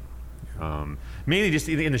continue. Mainly just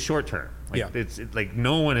in the short term. It's like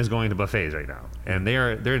no one is going to buffets right now, and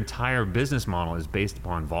their entire business model is based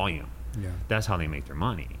upon volume. Yeah. That's how they make their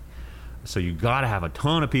money. So you got to have a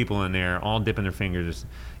ton of people in there, all dipping their fingers.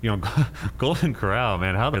 Golden Corral,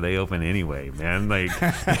 man, how are they open anyway, man? Like,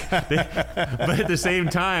 but at the same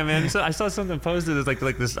time, man. So I saw something posted. It's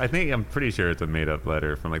like this. I'm pretty sure it's a made-up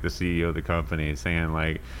letter from like the CEO of the company saying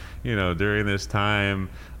like, during this time,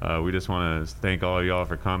 we just want to thank all of y'all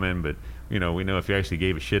for coming, but. We know if you actually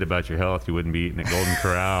gave a shit about your health, you wouldn't be eating at Golden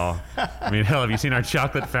Corral. I mean, hell, have you seen our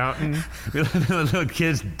chocolate fountain? Little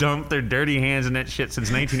kids dump their dirty hands in that shit since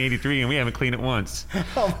 1983, and we haven't cleaned it once.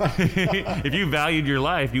 Oh If you valued your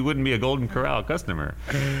life, you wouldn't be a Golden Corral customer.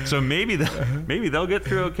 So maybe they'll get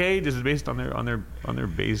through okay, just based on their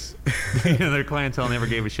base. Their clientele never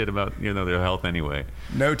gave a shit about their health anyway.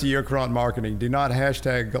 Note to your Cron marketing: do not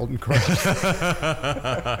hashtag Golden Corral.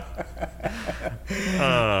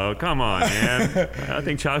 Oh, come on, man! I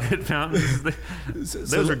think chocolate fountains.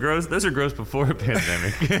 Those are gross. Those are gross before a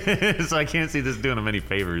pandemic. So I can't see this doing them any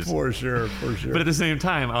favors. For sure. But at the same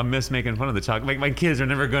time, I'll miss making fun of the chocolate. My kids are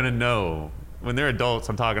never gonna know. When they're adults,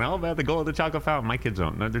 I'm talking about the chocolate fountain. My kids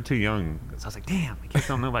don't. No, they're too young. So I was like, damn, my kids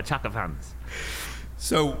don't know about chocolate fountains.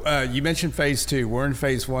 So you mentioned phase 2. We're in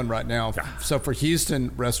phase 1 right now. Yeah. So for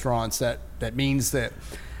Houston restaurants, that means that.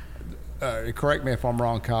 Correct me if I'm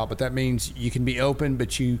wrong, Kyle, but that means you can be open,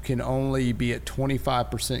 but you can only be at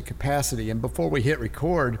 25% capacity. And before we hit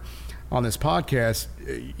record on this podcast,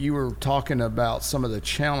 you were talking about some of the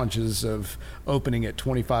challenges of opening at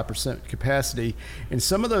 25% capacity. And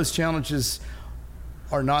some of those challenges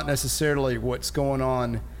are not necessarily what's going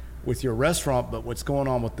on with your restaurant, but what's going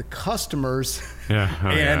on with the customers.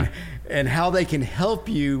 Yeah. And how they can help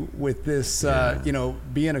you with this,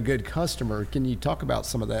 being a good customer. Can you talk about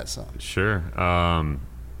some of that, son? Sure. I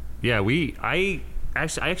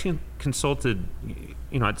actually consulted.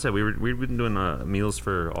 I'd said we've been doing meals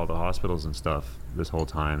for all the hospitals and stuff this whole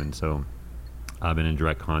time, and so I've been in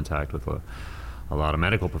direct contact with a lot of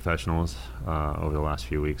medical professionals over the last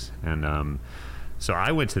few weeks, and so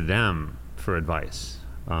I went to them for advice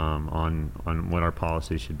on what our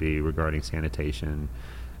policy should be regarding sanitation.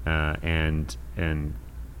 And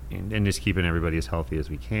just keeping everybody as healthy as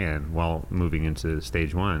we can while moving into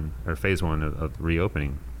phase one of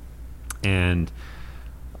reopening. And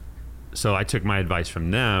so I took my advice from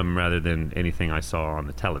them rather than anything I saw on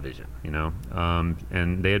the television,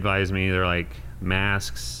 and they advised me, they're like,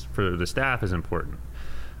 masks for the staff is important.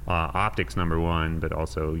 Optics number one, but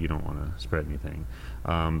also you don't want to spread anything.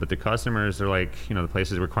 But the customers are like, the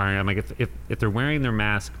places requiring, I'm like, if they're wearing their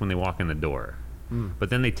mask when they walk in the door, but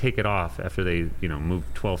then they take it off after they, move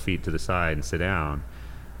 12 feet to the side and sit down.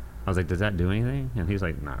 I was like, does that do anything? And he's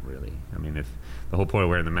like, not really. I mean, if the whole point of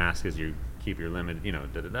wearing the mask is you keep your limit,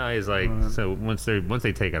 He's like, so once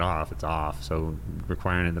they take it off, it's off. So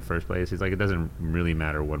requiring it in the first place, he's like, it doesn't really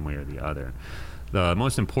matter one way or the other. The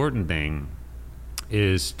most important thing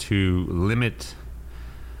is to limit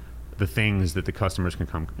the things that the customers can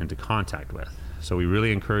come into contact with. So we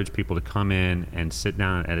really encourage people to come in and sit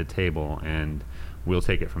down at a table, and we'll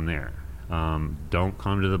take it from there. Don't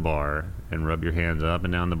come to the bar and rub your hands up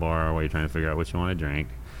and down the bar while you're trying to figure out what you want to drink,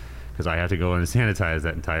 because I have to go in and sanitize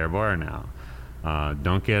that entire bar now.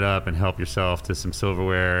 Don't get up and help yourself to some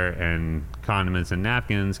silverware and condiments and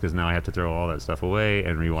napkins, because now I have to throw all that stuff away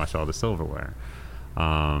and rewash all the silverware.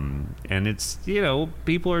 And it's,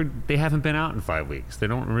 people they haven't been out in 5 weeks. They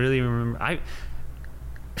don't really remember.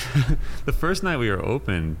 The first night we were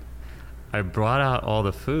open, I brought out all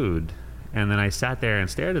the food And then I sat there and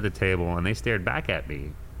stared at the table, and they stared back at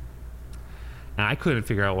me. And I couldn't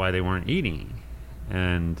figure out why they weren't eating.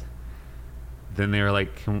 And then they were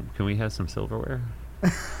like, can we have some silverware?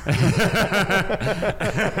 And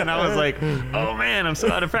I was like, oh man, I'm so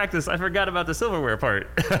out of practice. I forgot about the silverware part.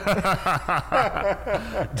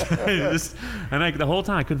 And the whole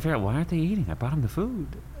time I couldn't figure out, why aren't they eating? I brought them the food.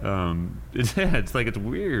 It's like, it's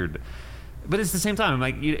weird. But it's the same time, I'm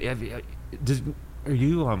like, are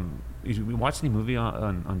you watch any movie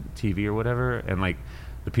on TV or whatever, and like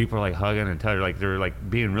the people are like hugging and like they're like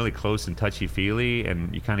being really close and touchy feely,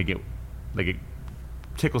 and you kind of get like it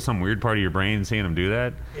tickles some weird part of your brain seeing them do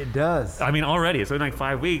that. It does. I mean, already it's been like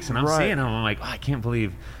 5 weeks, and I'm seeing them. I'm like, oh, I can't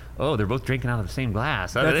believe. Oh, they're both drinking out of the same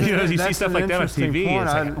glass. You see stuff like that on TV. Point.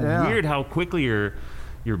 It's like weird how quickly you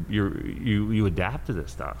adapt to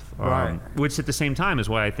this stuff. Right. Which at the same time is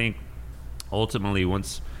why I think ultimately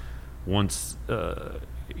once the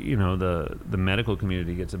medical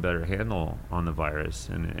community gets a better handle on the virus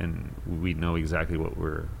and we know exactly what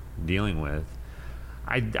we're dealing with,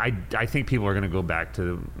 I think people are going to go back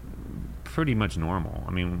to pretty much normal.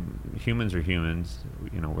 I mean, humans are humans.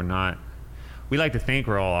 We're not. We like to think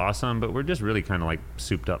we're all awesome, but we're just really kind of like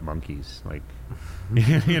souped up monkeys. Like,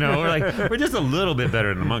 we're just a little bit better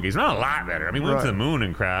than the monkeys. Not a lot better. I mean, we went to the moon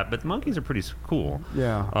and crap, but the monkeys are pretty cool.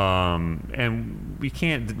 Yeah. And we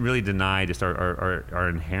can't really deny just our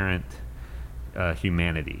inherent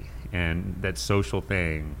humanity and that social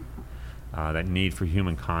thing, that need for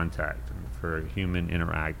human contact and for human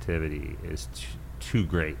interactivity is too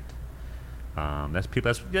great. That's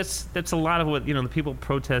people. That's a lot of what the people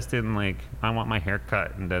protesting, like, I want my hair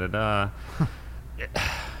cut and da da da.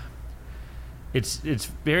 It's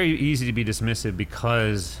very easy to be dismissive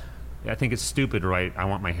because I think it's stupid to write I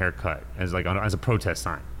want my hair cut as a protest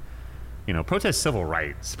sign. Protest civil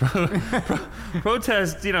rights.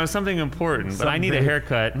 Protest something important. But I need a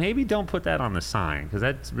haircut. Maybe don't put that on the sign because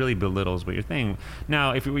that really belittles what you're saying.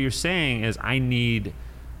 Now, if what you're saying is I need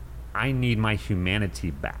my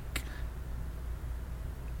humanity back.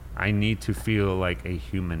 I need to feel like a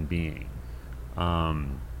human being,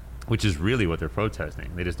 which is really what they're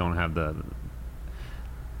protesting. They just don't have the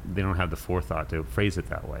forethought to phrase it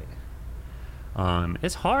that way.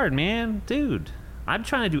 It's hard, man, dude. I'm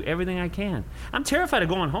trying to do everything I can. I'm terrified of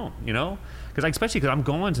going home, especially because I'm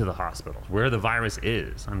going to the hospitals where the virus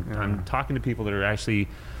is. I'm talking to people that are actually,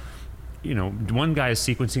 one guy is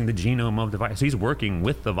sequencing the genome of the virus. So he's working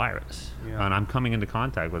with the virus, and I'm coming into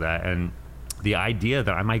contact with that. And the idea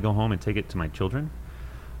that I might go home and take it to my children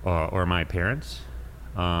or my parents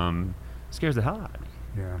scares the hell out of me.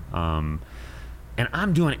 Yeah. And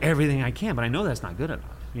I'm doing everything I can, but I know that's not good enough,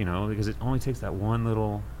 because it only takes that one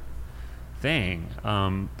little thing.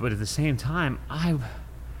 But at the same time, I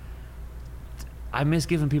miss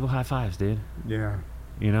giving people high fives, dude. Yeah.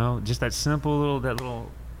 Just that simple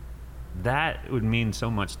that would mean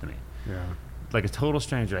so much to me. Yeah. Like a total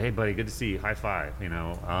stranger, hey buddy, good to see you, high five,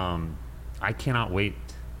 I cannot wait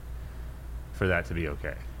for that to be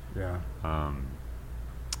okay. Yeah.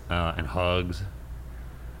 And hugs.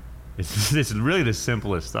 It's really the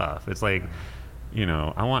simplest stuff. It's like,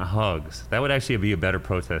 I want hugs. That would actually be a better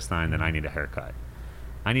protest sign than I need a haircut.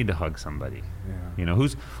 I need to hug somebody. Yeah.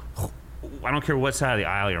 I don't care what side of the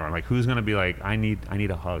aisle you're on. Like, who's gonna be like, I need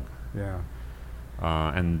a hug. Yeah.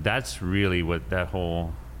 And that's really what that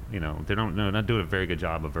whole, they're not doing a very good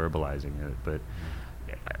job of verbalizing it, but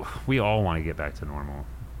we all want to get back to normal.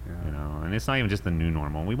 Yeah. And it's not even just the new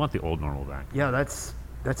normal. We want the old normal back. Yeah, that's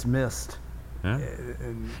missed. Yeah?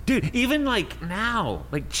 Dude, even like now,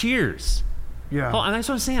 like Cheers. Yeah. Oh, and that's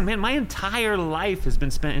what I'm saying, man. My entire life has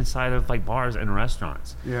been spent inside of like bars and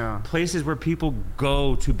restaurants. Yeah. Places where people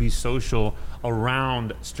go to be social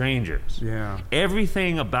around strangers. Yeah.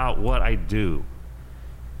 Everything about what I do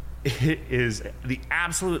is the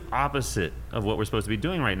absolute opposite of what we're supposed to be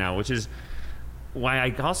doing right now, which is why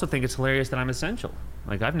I also think it's hilarious that I'm essential.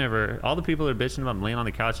 Like, all the people that are bitching about laying on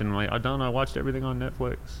the couch and I'm like, I watched everything on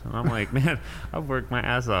Netflix. And I'm like, man, I've worked my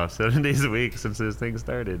ass off 7 days a week since this thing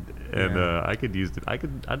started. And I could use it.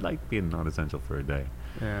 I'd like being non-essential for a day.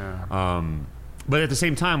 Yeah. But at the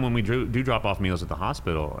same time, when we do drop off meals at the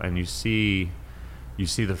hospital and you see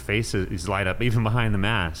the faces light up, even behind the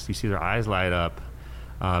mask, you see their eyes light up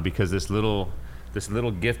because this little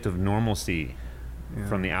gift of normalcy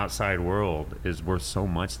from the outside world is worth so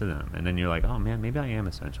much to them. And then you're like, oh man, maybe I am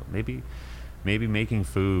essential. Maybe making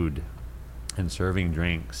food and serving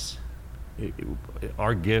drinks,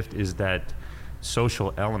 our gift is that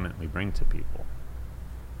social element we bring to people.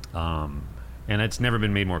 And it's never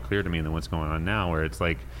been made more clear to me than what's going on now, where it's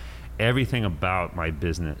like everything about my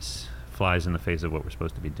business, flies in the face of what we're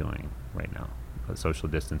supposed to be doing right now, social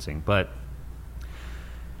distancing. But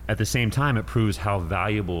at the same time, it proves how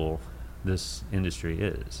valuable this industry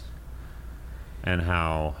is, and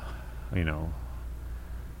how, you know,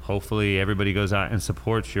 hopefully everybody goes out and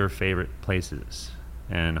supports your favorite places.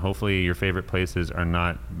 And hopefully your favorite places are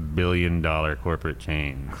not billion-dollar corporate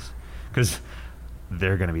chains, because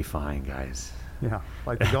they're going to be fine, guys. Yeah,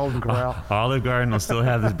 like the Golden Corral. Olive Garden will still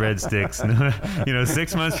have his breadsticks.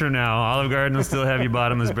 6 months from now, Olive Garden will still have your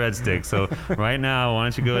bottomless breadsticks. So right now, why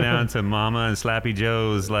don't you go down to Mama and Slappy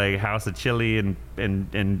Joe's, like House of Chili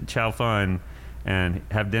and Chow Fun, and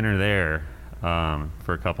have dinner there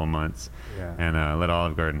for a couple months, and let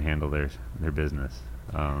Olive Garden handle their business.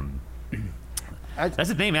 That's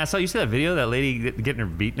the thing, man. You see that video of that lady getting her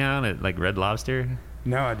beat down at like Red Lobster?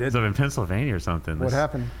 No, I didn't. It's up in Pennsylvania or something. What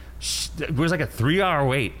happened? It was like a 3-hour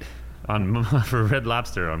wait for Red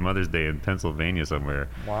Lobster on Mother's Day in Pennsylvania somewhere.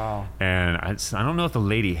 Wow. And I don't know if the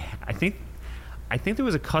lady, I think there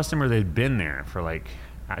was a customer that had been there for like,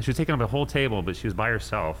 she was taking up a whole table, but she was by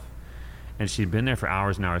herself, and she'd been there for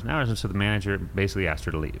hours and hours and hours, and so the manager basically asked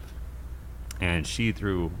her to leave. And she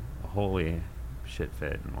threw a holy shit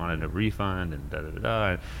fit and wanted a refund and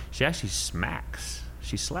da-da-da-da. She actually slaps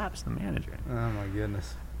the manager. Oh my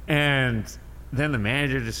goodness. And then the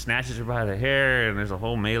manager just snatches her by the hair, and there's a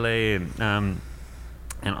whole melee, and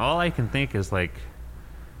all I can think is like,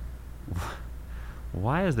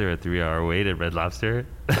 why is there a 3-hour wait at Red Lobster?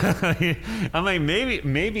 I'm like, maybe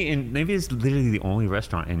it's literally the only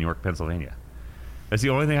restaurant in York, Pennsylvania. That's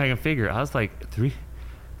the only thing I can figure. I was like,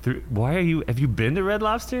 why have you been to Red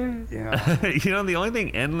Lobster? Yeah. The only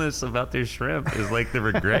thing endless about their shrimp is like the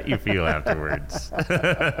regret you feel afterwards.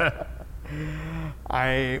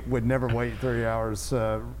 I would never wait 3 hours.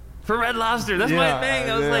 For Red Lobster, that's my thing.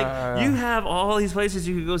 I was like, you have all these places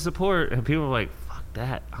you could go support, and people are like, fuck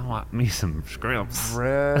that, I want me some shrimps.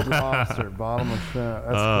 Red Lobster, bottomless shrimp.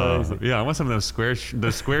 That's crazy. Yeah, I want some of those square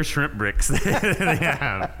shrimp bricks that they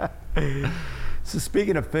have. So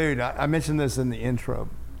speaking of food, I mentioned this in the intro.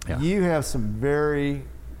 Yeah. You have some very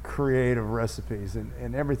creative recipes,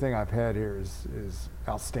 and everything I've had here is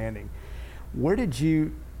outstanding. Where did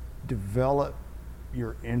you develop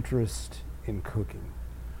your interest in cooking?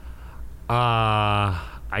 I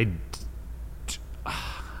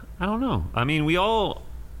don't know. I mean, we all,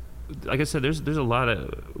 like I said, there's a lot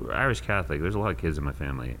of Irish Catholic. There's a lot of kids in my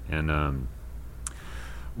family, and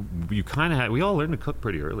we all learned to cook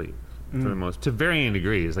pretty early, for the most, to varying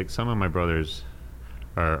degrees. Like some of my brothers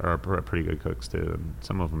are pretty good cooks too, and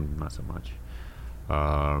some of them not so much.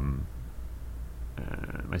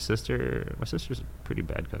 My sister's a pretty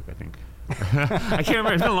bad cook, I think. I can't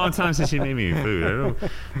remember. It's been a long time since she made me food. I don't know.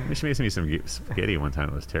 She made me some spaghetti one time.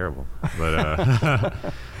 It was terrible. But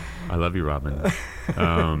I love you, Robin.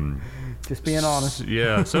 Just being honest.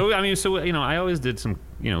 Yeah. So I always did some.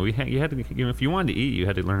 You had to. If you wanted to eat, you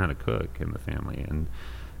had to learn how to cook in the family. And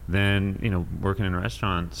then working in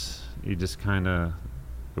restaurants, you just kind of,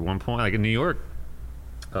 at one point, like in New York,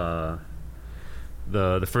 the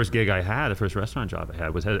first gig I had, the first restaurant job I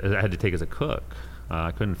had, was I had to take as a cook.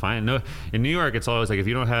 I couldn't find no. In New York, it's always like, if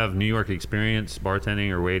you don't have New York experience bartending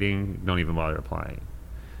or waiting, don't even bother applying.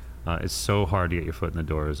 It's so hard to get your foot in the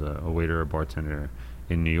door as a waiter or bartender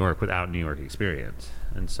in New York without New York experience.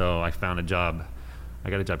 And so I found a job. I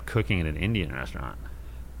got a job cooking at an Indian restaurant,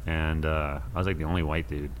 and I was like the only white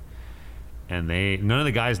dude. And none of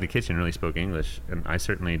the guys in the kitchen really spoke English, and I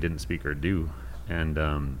certainly didn't speak or do.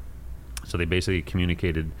 And so they basically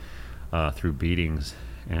communicated through beatings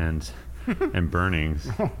and burnings.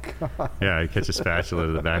 Oh, God. Yeah, I catch a spatula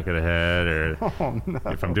to the back of the head, or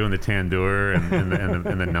if I'm doing the tandoor and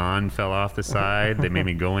the naan fell off the side, they made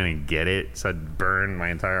me go in and get it, so I'd burn my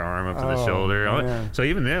entire arm up to the shoulder. Man. So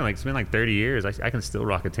even then, like, it's been like 30 years, I can still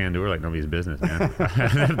rock a tandoor like nobody's business, man.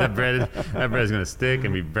 that bread's gonna stick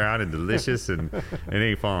and be brown and delicious, and it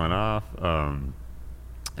ain't falling off.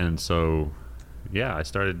 And so, yeah, I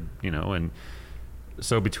started, and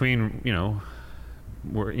so between,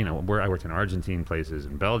 where I worked in Argentine places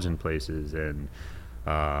and Belgian places and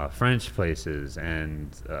French places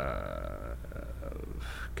and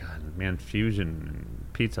fusion and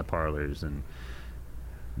pizza parlors, and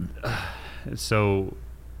so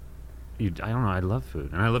I don't know. I love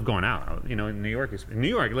food, and I love going out. In New York,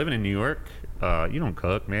 living in New York, you don't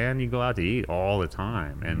cook, man. You go out to eat all the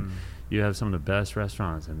time, and you have some of the best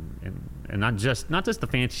restaurants, and not just the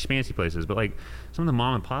fancy places, but like some of the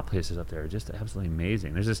mom and pop places up there are just absolutely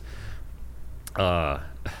amazing. There's this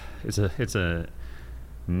it's a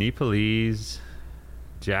Nepalese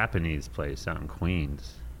Japanese place out in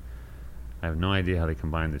Queens, I have no idea how they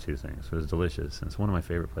combine the two things. It was delicious, and it's one of my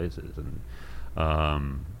favorite places. And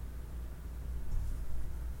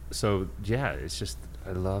so yeah, it's just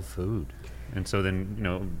I love food, and so then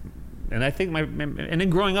and I think and then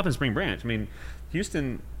growing up in Spring Branch, I mean,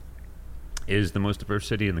 Houston is the most diverse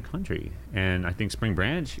city in the country, and I think Spring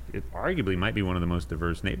Branch arguably might be one of the most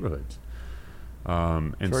diverse neighborhoods.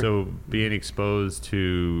 And Sure. so being exposed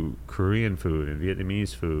to Korean food and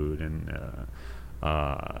Vietnamese food and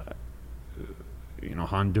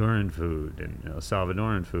Honduran food and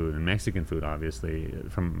Salvadoran food and Mexican food, obviously,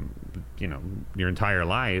 from your entire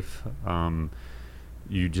life,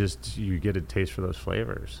 you get a taste for those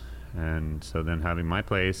flavors. And so then having my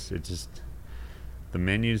place, the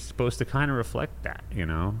menu's supposed to kind of reflect that,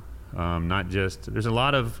 not just, there's a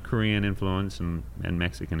lot of Korean influence and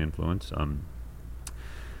Mexican influence,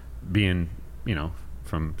 being,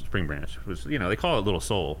 from Spring Branch. They call it Little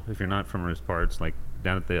Seoul. If you're not from those parts, like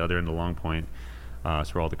down at the other end of Long Point,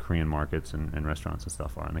 it's where all the Korean markets and restaurants and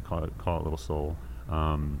stuff are, and they call it Little Seoul.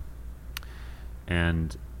 But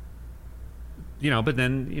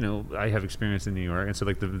then, I have experience in New York, and so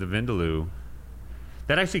like the Vindaloo,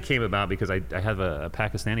 that actually came about because I have a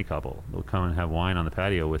Pakistani couple who'll come and have wine on the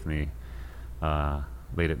patio with me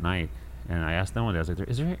late at night. And I asked them one day, I was like,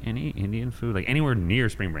 is there any Indian food, like anywhere near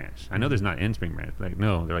Spring Branch? I know there's not in Spring Branch. Like,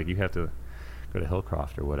 no, they're like, you have to go to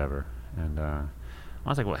Hillcroft or whatever. And I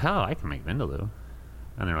was like, well, hell, I can make Vindaloo.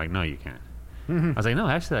 And they're like, no, you can't. I was like, no,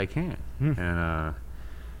 actually, I can. And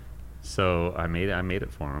so I made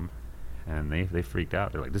it for them. And they freaked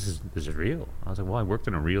out. They're like, this is real. I was like, well, I worked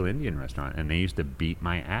in a real Indian restaurant, and they used to beat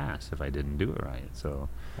my ass if I didn't do it right. So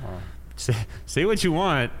say what you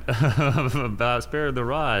want about Spare the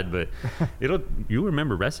Rod, but you'll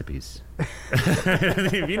remember recipes.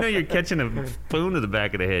 If you're catching a spoon to the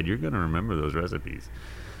back of the head, you're going to remember those recipes.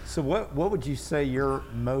 So what would you say your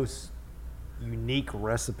most unique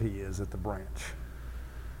recipe is at the Branch?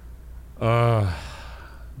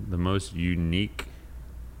 The most unique,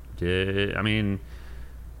 I mean,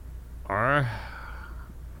 the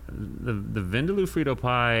Vindaloo Frito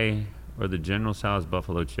pie or the General Tso's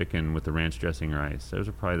buffalo chicken with the ranch dressing rice. Those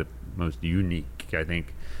are probably the most unique, I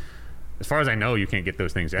think. As far as I know, you can't get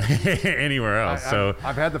those things anywhere else.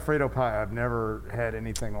 I've had the Frito pie. I've never had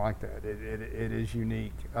anything like that. It is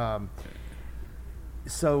unique.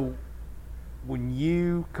 So when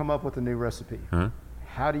you come up with a new recipe,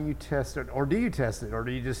 how do you test it? Or do you test it? Or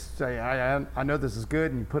do you just say, I know this is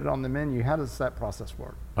good, and you put it on the menu? How does that process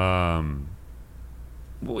work? How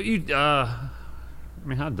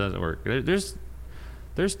does it work?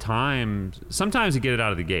 There's times, sometimes you get it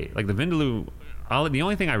out of the gate. Like the Vindaloo, the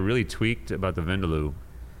only thing I really tweaked about the Vindaloo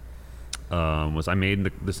was I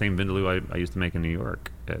made the same Vindaloo I used to make in New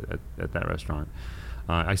York at that restaurant.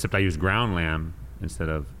 Except I used ground lamb instead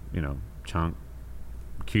of, chunk,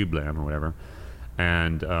 cube lamb or whatever.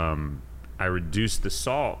 And I reduced the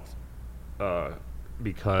salt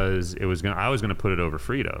because I was gonna put it over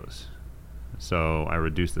Fritos. So I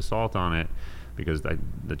reduced the salt on it because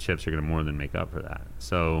the chips are gonna more than make up for that.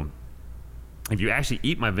 So if you actually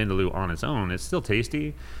eat my Vindaloo on its own, it's still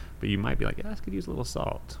tasty, but you might be like, I could use a little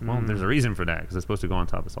salt. Well, there's a reason for that, because it's supposed to go on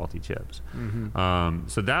top of salty chips.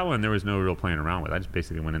 So that one, there was no real playing around with. I just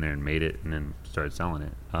basically went in there and made it and then started selling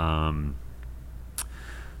it.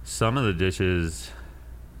 Some of the dishes,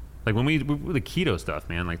 like when we the keto stuff,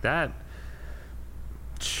 man, like that,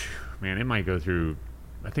 man, it might go through,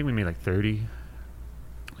 I think we made like 30.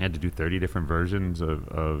 I had to do 30 different versions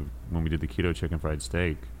of when we did the keto chicken fried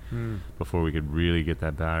steak before we could really get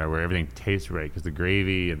that batter where everything tastes right, because the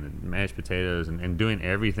gravy and the mashed potatoes and doing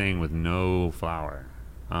everything with no flour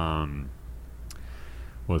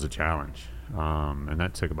was a challenge. And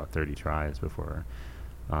that took about 30 tries before.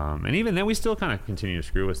 And even then, we still kind of continue to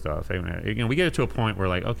screw with stuff. We get it to a point where,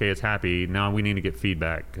 like, okay, it's happy. Now we need to get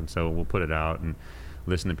feedback, and so we'll put it out and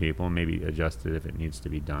listen to people and maybe adjust it if it needs to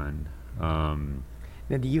be done.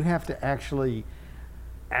 Now, do you have to actually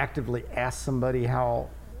actively ask somebody how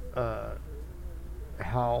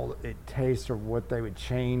it tastes or what they would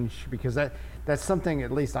change? Because that's something,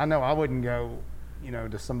 at least I know I wouldn't go,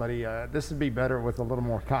 to somebody, this would be better with a little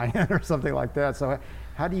more cayenne or something like that. So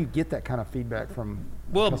how do you get that kind of feedback from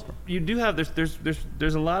a customer? You do have,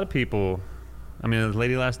 there's a lot of people. I mean, the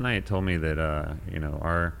lady last night told me that,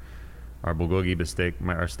 our bulgogi steak,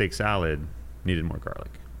 our steak salad needed more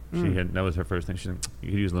garlic. That was her first thing. She said,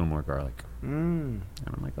 you could use a little more garlic. And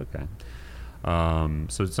I'm like, okay.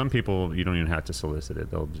 So some people, you don't even have to solicit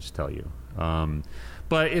it; they'll just tell you.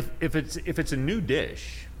 But if it's a new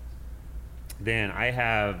dish, then I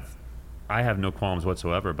have no qualms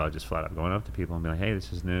whatsoever about just flat out going up to people and be like, hey,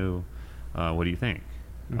 this is new. What do you think?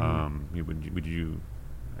 Would you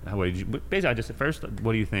basically I just at first,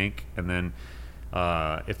 what do you think? And then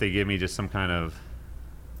if they give me just some kind of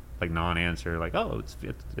like non-answer, like, oh,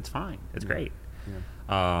 it's fine, it's great.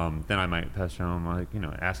 Then I might pass home, like,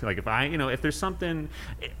 ask, like, if there's something.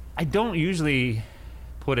 I don't usually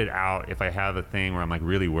put it out if I have a thing where I'm like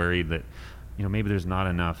really worried that, maybe there's not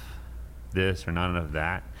enough this or not enough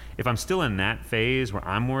that. If I'm still in that phase where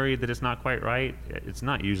I'm worried that it's not quite right, it's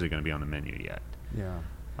not usually going to be on the menu yet.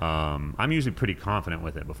 I'm usually pretty confident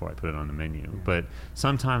with it before I put it on the menu. But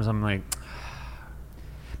sometimes I'm like,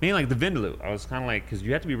 maybe like the Vindaloo, I was kind of like, because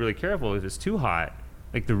you have to be really careful if it's too hot.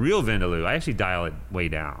 Like the real Vindaloo, I actually dial it way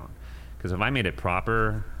down, because if I made it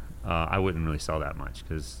proper, I wouldn't really sell that much,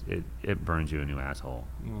 because it burns you a new asshole.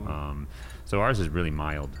 So ours is really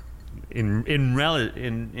mild in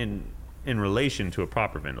relation to a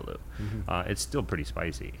proper Vindaloo. It's still pretty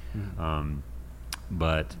spicy.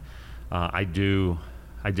 But I did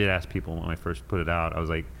ask people when I first put it out. I was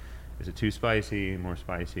like, is it too spicy, more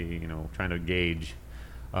spicy? Trying to gauge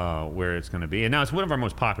where it's going to be. And now it's one of our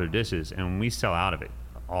most popular dishes, and we sell out of it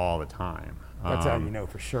all the time. That's how you know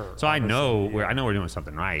for sure. So I know we're doing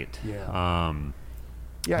something right. But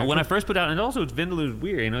when I first put it out, and also it's Vindaloo is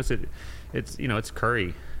weird. It's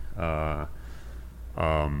curry,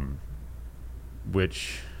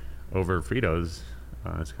 which over Fritos,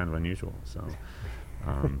 it's kind of unusual. So.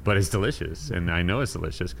 But it's delicious, and I know it's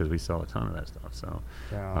delicious because we sell a ton of that stuff. So,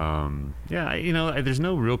 there's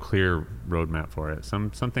no real clear roadmap for it.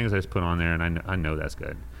 Some things I just put on there, and I know that's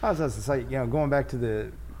good. I was going to say, going back to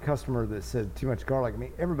the customer that said too much garlic. I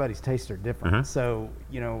mean, everybody's tastes are different. So,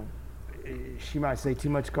 she might say too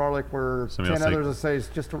much garlic, where 10 others will say it's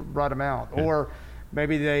just the right amount, or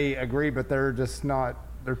maybe they agree, but they're just not.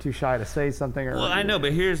 They're too shy to say something. Well, I know,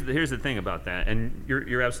 but here's the thing about that, and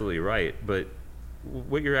you're absolutely right, but.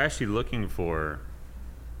 What you're actually looking for,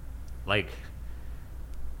 like,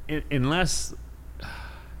 unless,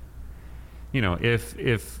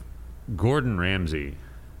 if Gordon Ramsay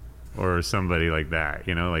or somebody like that,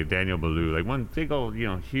 like Daniel Boulud, like one big old,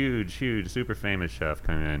 huge, super famous chef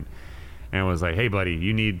come in and was like, hey buddy,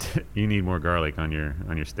 you need more garlic on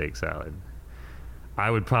your steak salad,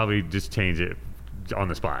 I would probably just change it on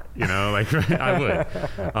the spot, like I would.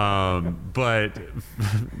 But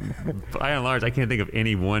by and large, I can't think of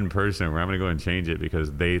any one person where I'm going to go and change it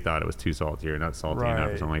because they thought it was too salty or not salty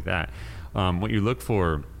enough or something like that. What you look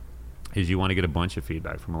for is you want to get a bunch of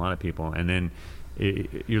feedback from a lot of people, and then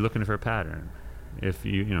you're looking for a pattern. If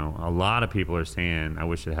a lot of people are saying, I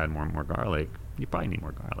wish it had more garlic, you probably need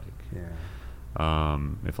more garlic.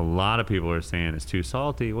 If a lot of people are saying it's too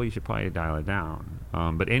salty, well, you should probably dial it down.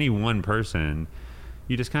 But any one person,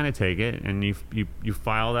 you just kind of take it and you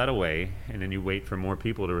file that away, and then you wait for more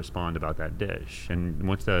people to respond about that dish. And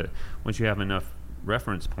once you have enough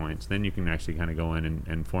reference points, then you can actually kind of go in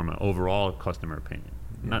and form an overall customer opinion.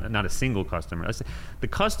 Not a single customer. The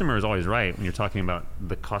customer is always right when you're talking about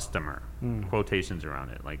the customer. Quotations around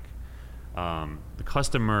it, like the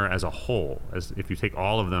customer as a whole. As if you take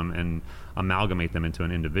all of them and amalgamate them into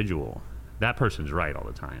an individual, that person's right all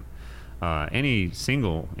the time. Any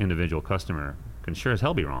single individual customer can sure as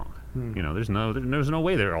hell be wrong. There's no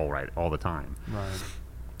way they're all right all the time.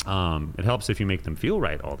 It helps if you make them feel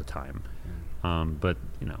right all the time. But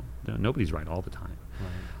nobody's right all the time.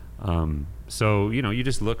 So you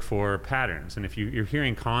just look for patterns, and if you're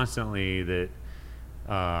hearing constantly that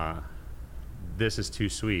this is too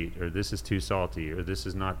sweet, or this is too salty, or this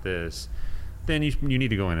is not this, then you need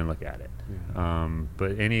to go in and look at it.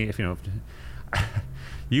 But if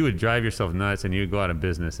you would drive yourself nuts, and you would go out of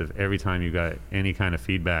business if every time you got any kind of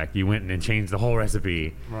feedback, you went and changed the whole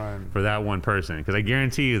recipe for that one person. Because I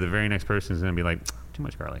guarantee you the very next person is going to be like, too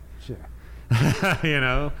much garlic.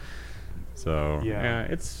 So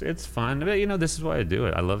it's fun. But, this is why I do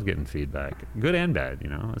it. I love getting feedback, good and bad.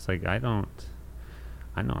 It's like I know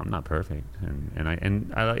I'm not perfect,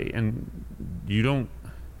 and you don't.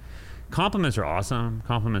 Compliments are awesome.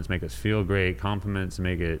 Compliments make us feel great. Compliments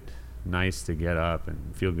make it nice to get up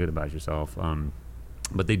and feel good about yourself,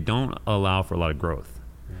 but they don't allow for a lot of growth.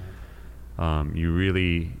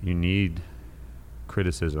 You need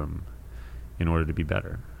criticism in order to be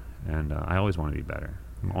better, and I always want to be better.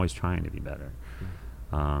 I'm always trying to be better.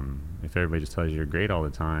 If everybody just tells you you're great all the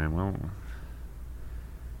time, well,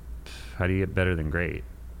 how do you get better than great?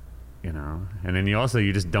 And then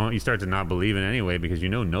you start to not believe it anyway, because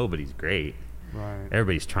nobody's great.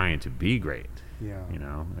 Everybody's trying to be great.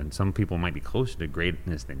 And some people might be closer to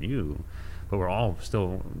greatness than you, but we're all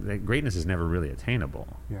still, greatness is never really attainable.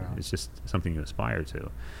 It's just something you aspire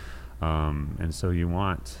to. And so you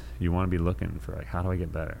want to be looking for like, how do I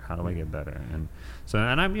get better? How do I get better? And so,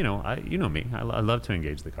 and I'm, you know me, I love to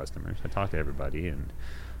engage the customers. I talk to everybody, and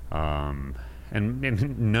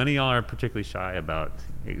none of y'all are particularly shy about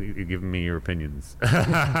giving me your opinions.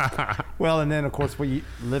 Well, and then of course we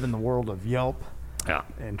live in the world of Yelp Yeah.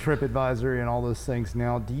 and TripAdvisor and all those things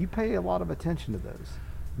now. Do you pay a lot of attention to those?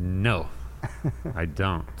 No, I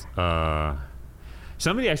don't.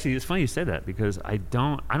 Somebody actually, it's funny you said that, because I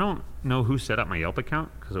don't know who set up my Yelp account,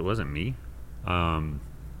 because it wasn't me.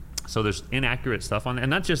 So there's inaccurate stuff on it, and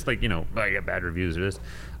not just like, I get bad reviews or this.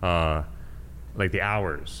 Like the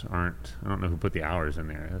hours aren't, I don't know who put the hours in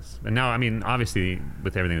there. And now, I mean, obviously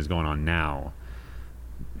with everything that's going on now,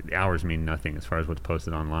 the hours mean nothing as far as what's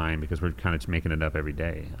posted online, because we're kind of making it up every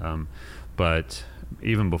day. But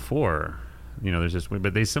even before, there's just,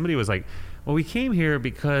 but somebody was like, well, we came here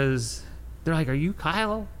because they're like, are you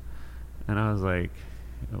Kyle? And I was like,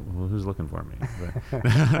 well, who's looking for me?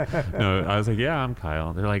 No, I was like, yeah, I'm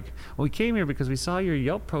Kyle. They're like, well, we came here because we saw your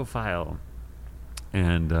Yelp profile,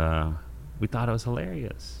 and we thought it was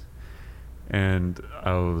hilarious. And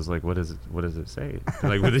I was like, what does it say?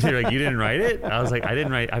 They're like, you didn't write it? I was like, I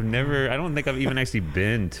didn't write. I don't think I've even actually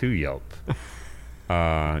been to Yelp.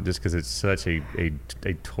 Just because it's such a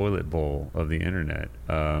toilet bowl of the internet.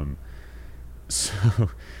 So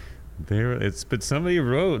but somebody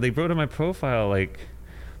they wrote on my profile like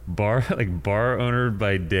bar owner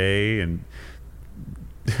by day, and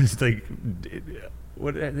it's like,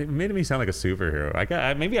 what, it made me sound like a superhero.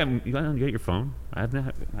 You want to get your phone? I've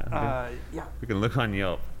not. Yeah. We can look on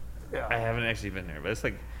Yelp. Yeah. I haven't actually been there, but it's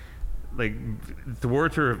like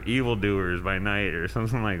thwarter of evildoers by night or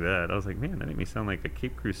something like that. I was like, man, that made me sound like a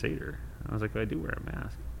Cape Crusader. I was like, I do wear a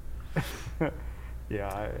mask.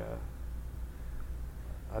 Yeah,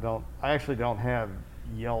 I actually don't have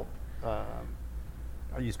Yelp.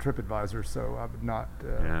 I use TripAdvisor, so I would not.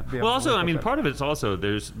 Yeah. Be able Well, to also, look I up mean, that. part of it's also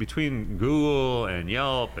there's between Google and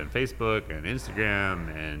Yelp and Facebook and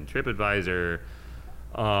Instagram and TripAdvisor.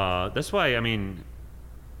 That's why, I mean,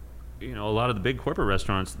 a lot of the big corporate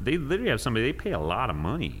restaurants, they literally have they pay a lot of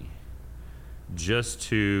money just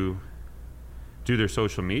to do their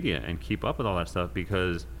social media and keep up with all that stuff,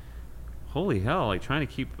 because holy hell, like trying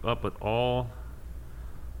to keep up with all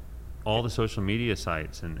the social media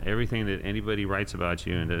sites and everything that anybody writes about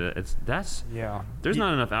you, and there's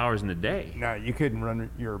not enough hours in the day. No, you couldn't run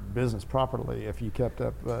your business properly if you kept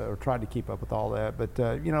up or tried to keep up with all that. But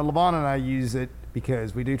Levon and I use it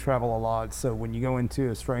because we do travel a lot. So when you go into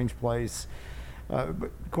a strange place, but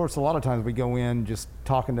of course, a lot of times we go in just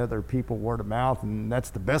talking to other people word of mouth, and that's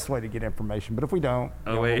the best way to get information. But if we don't,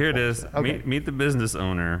 Wait, here it is. Okay. Meet the business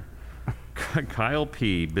owner, Kyle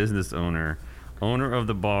P., business owner of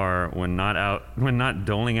the bar when not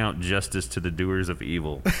doling out justice to the doers of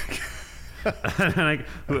evil. Like,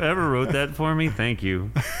 whoever wrote that for me, thank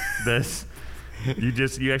you.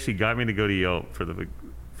 You actually got me to go to Yelp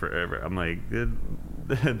forever. I'm like,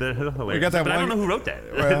 that's hilarious. We got that but I one- don't know who wrote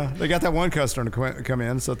that. Well, they got that one customer to come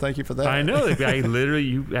in, so thank you for that. I know.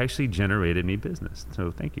 You actually generated me business, so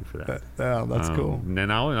thank you for that. That's cool. And then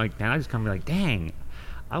I just come like, dang,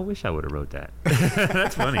 I wish I would have wrote that.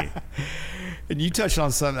 That's funny. And you touched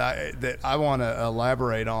on something that I want to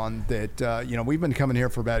elaborate on. That we've been coming here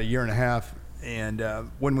for about a year and a half, and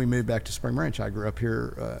when we moved back to Spring Branch, I grew up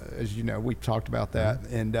here. As you know, we talked about that,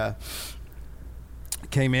 and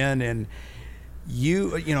came in, and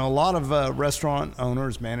a lot of restaurant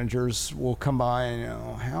owners, managers will come by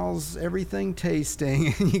and, how's everything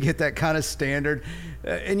tasting? And you get that kind of standard,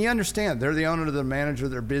 and you understand they're the owner, the manager,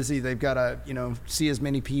 they're busy, they've got to see as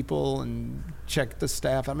many people and check the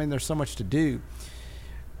staff. I mean, there's so much to do.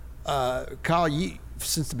 Kyle, you,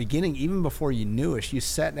 since the beginning, even before you knew us, you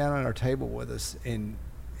sat down at our table with us and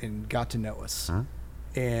got to know us. Huh?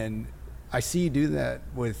 And I see you do that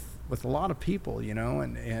with a lot of people,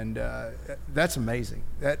 and that's amazing.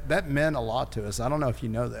 That meant a lot to us. I don't know if you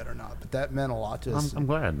know that or not, but that meant a lot to us. I'm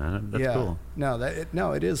glad, man. That's cool. No,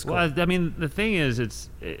 it is cool. Well, I mean, the thing is,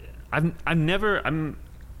 I've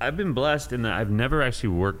been blessed in that I've never actually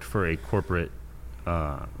worked for a corporate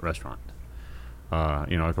restaurant.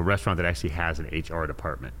 Like a restaurant that actually has an HR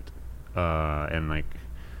department, and like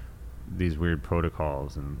these weird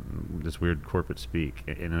protocols and this weird corporate speak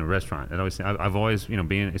in a restaurant. I've always,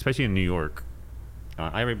 being, especially in New York,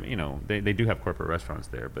 they do have corporate restaurants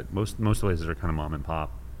there, but most places are kind of mom and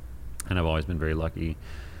pop. And I've always been very lucky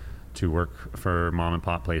to work for mom and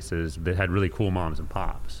pop places that had really cool moms and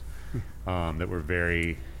pops, that were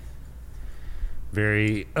very,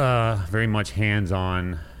 very, very much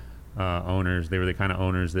hands-on owners. They were the kind of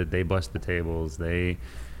owners that they bust the tables. They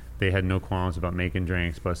they had no qualms about making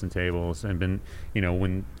drinks, busting tables, and been,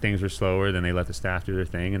 when things were slower, then they let the staff do their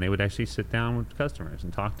thing, and they would actually sit down with customers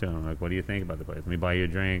and talk to them, like, what do you think about the place? Let me buy you a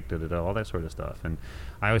drink, all that sort of stuff. And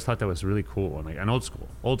I always thought that was really cool, and old school,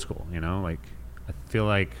 like, I feel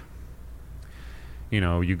like,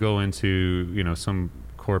 you go into, some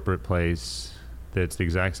corporate place that's the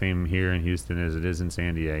exact same here in Houston as it is in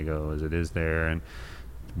San Diego, as it is there, and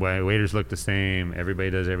waiters look the same,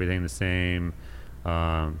 everybody does everything the same.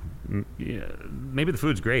 Maybe the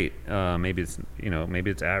food's great, maybe it's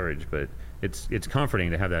average, but it's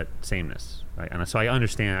comforting to have that sameness, right? And so I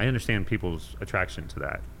understand people's attraction to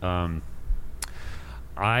that.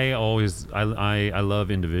 I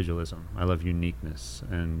love individualism, I love uniqueness,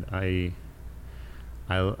 and I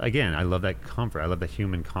love that comfort, I love the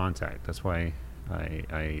human contact. That's why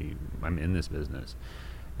I'm in this business.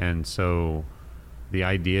 And so the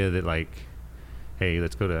idea that, like, hey,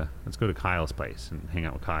 let's go to Kyle's place and hang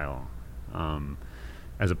out with Kyle,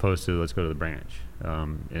 as opposed to let's go to the branch.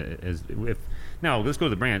 Let's go to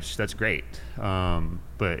the branch, that's great.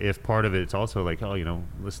 But if part of it's also like, oh,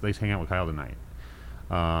 let's hang out with Kyle tonight.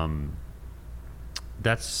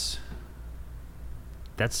 That's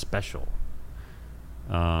special.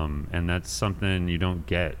 And that's something you don't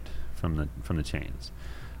get from the chains.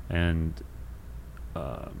 And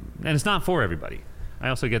it's not for everybody. I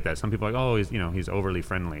also get that. Some people are like, oh, he's overly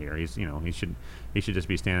friendly, or he should just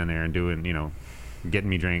be standing there and doing, getting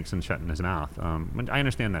me drinks and shutting his mouth. I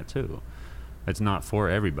understand that too. It's not for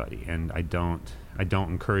everybody, and I don't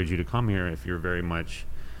encourage you to come here if you're very much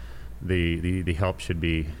the help should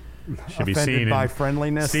be seen by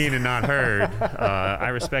friendliness, seen and not heard. I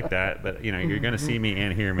respect that, but you're going to see me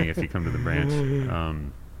and hear me if you come to the branch.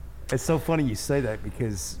 It's so funny you say that,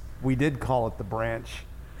 because we did call it the branch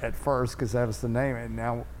at first because that was the name, and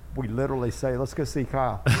now we literally say, let's go see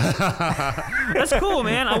Kyle. That's cool,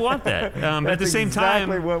 man. I want that. At the same time,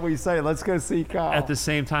 exactly what we say, let's go see Kyle. At the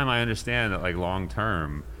same time, I understand that, like, long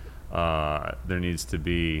term, there needs to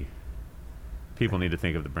be, people need to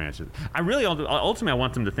think of the branches. Ultimately, I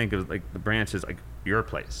want them to think of, like, the branch as like your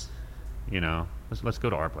place. Let's go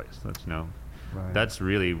to our place. Right. That's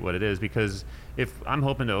really what it is, because if I'm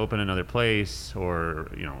hoping to open another place, or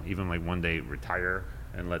even like one day retire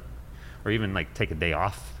or even like take a day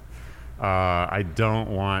off, I don't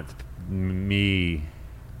want me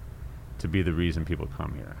to be the reason people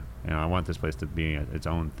come here. I want this place to be its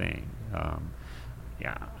own thing.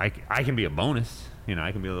 I can be a bonus,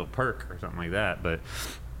 I can be a little perk or something like that, but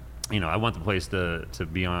I want the place to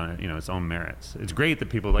be on its own merits. It's great that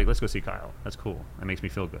people are like, let's go see Kyle. That's cool. That makes me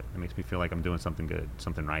feel good. It makes me feel like I'm doing something good,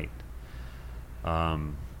 something right.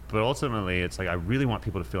 But ultimately, it's like, I really want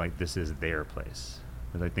people to feel like this is their place,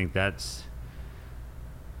 because I think that's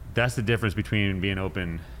the difference between being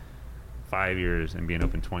open 5 years and being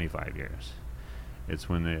open 25 years. It's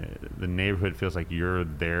when the neighborhood feels like you're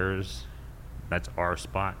theirs. That's our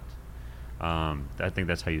spot. I think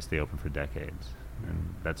that's how you stay open for decades,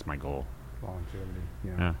 and that's my goal. Longevity.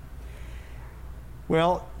 Yeah.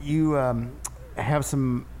 Well, you have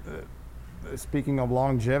some. Speaking of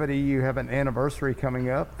longevity, you have an anniversary coming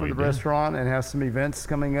up for the restaurant, and have some events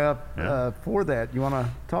coming up for that. You want to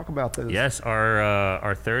talk about those? Yes,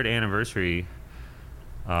 our third anniversary.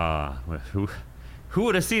 Who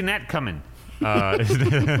would have seen that coming?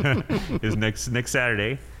 Is next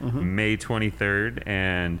Saturday, May 23rd,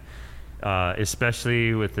 and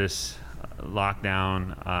especially with this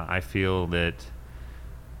lockdown, I feel that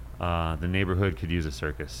the neighborhood could use a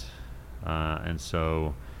circus, and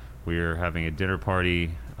so we're having a dinner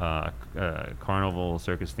party, a carnival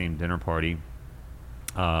circus themed dinner party,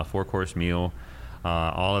 4-course meal,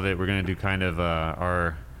 all of it. We're gonna do kind of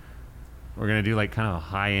we're gonna do like kind of a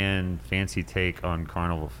high-end fancy take on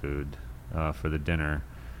carnival food for the dinner,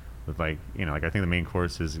 with like I think the main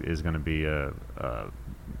course is gonna be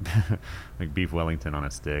like beef Wellington on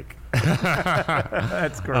a stick.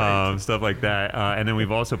 That's great. Stuff like that. And then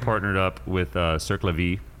we've also partnered up with Cirque La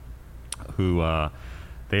Vie, who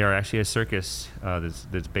they are actually a circus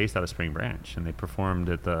that's based out of Spring Branch, and they performed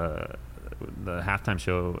at the halftime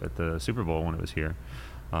show at the Super Bowl when it was here.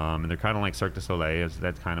 And they're kind of like Cirque du Soleil.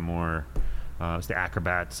 That's kind of more it's the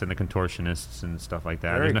acrobats and the contortionists and stuff like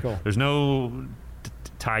that. Very cool. There's no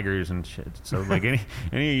tigers and shit. So like any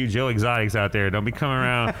of you Joe Exotics out there, don't be coming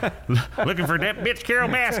around looking for that bitch Carol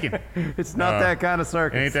Baskin. It's not that kind of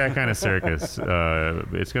circus. Ain't that kind of circus.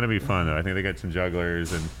 It's gonna be fun though. I think they got some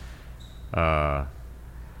jugglers and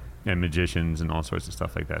magicians and all sorts of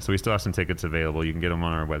stuff like that. So we still have some tickets available. You can get them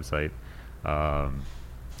on our website,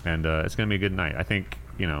 and it's gonna be a good night. I think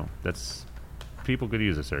that's people could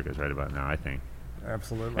use a circus right about now. I think.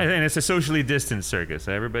 Absolutely. And it's a socially distanced circus.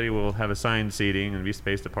 Everybody will have assigned seating and be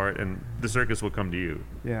spaced apart, and the circus will come to you.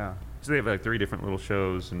 Yeah. So they have like 3 different little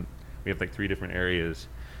shows, and we have like 3 different areas.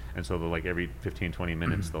 And so they'll like every 15, 20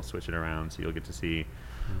 minutes, they'll switch it around. So you'll get to see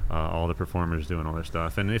all the performers doing all their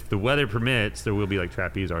stuff. And if the weather permits, there will be like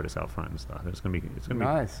trapeze artists out front and stuff. It's gonna be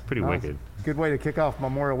Nice. pretty Nice. wicked. Good way to kick off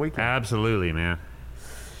Memorial Weekend. Absolutely, man.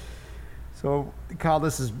 So, Kyle,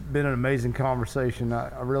 this has been an amazing conversation.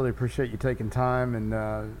 I really appreciate you taking time, and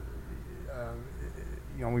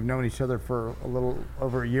you know, we've known each other for a little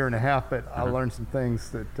over a year and a half, but I learned some things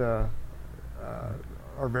that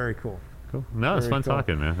are very cool. Cool. No, it's Very fun cool.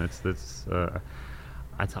 talking, man.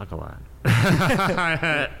 I talk a lot.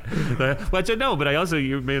 But no, but I also,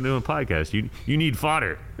 you've been doing a podcast. You need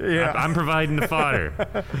fodder. Yeah. I'm providing the fodder.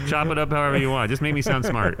 Chop it up however you want. Just make me sound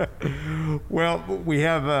smart. Well, we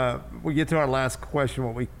have we get to our last question,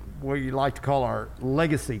 what we like to call our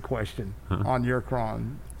legacy question on Your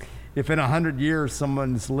Cron. If in 100 years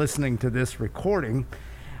someone's listening to this recording,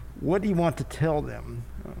 what do you want to tell them?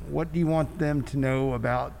 What do you want them to know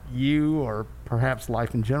about you, or perhaps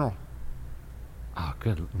life in general? Oh,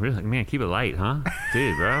 good. Really, man, keep it light, huh,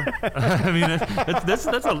 dude, bro? I mean, that's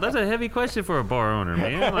a heavy question for a bar owner,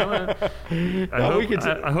 man.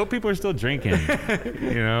 I hope people are still drinking.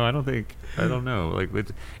 You know, I don't know. Like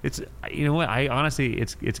it's you know what? I honestly,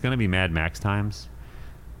 it's gonna be Mad Max times.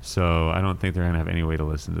 So I don't think they're gonna have any way to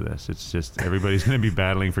listen to this. It's just everybody's gonna be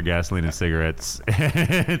battling for gasoline and cigarettes.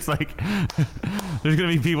 It's like there's gonna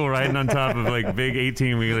be people riding on top of like big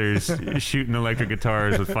 18-wheelers shooting electric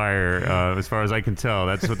guitars with fire. As far as I can tell,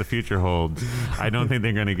 that's what the future holds. I don't think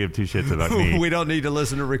they're gonna give 2 shits about me. We don't need to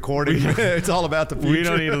listen to recording. It's all about the future. We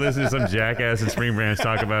don't need to listen to some jackass in Spring Branch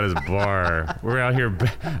talk about his bar. We're out here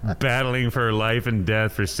battling for life and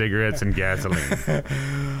death for cigarettes and gasoline.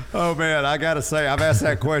 Oh man, I gotta say, I've asked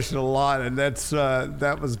that question a lot, and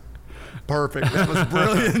that was perfect. That was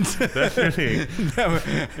brilliant. That's really,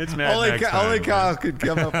 it's Mad Max time, only man. Kyle could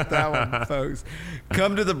come up with that one, folks.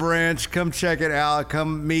 Come to the branch. Come check it out.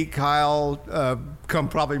 Come meet Kyle. Come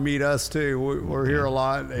probably meet us too. We're here a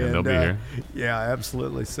lot, and they'll be here. Yeah,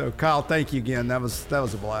 absolutely. So Kyle, thank you again. That was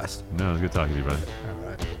a blast. No, it was good talking to you, brother.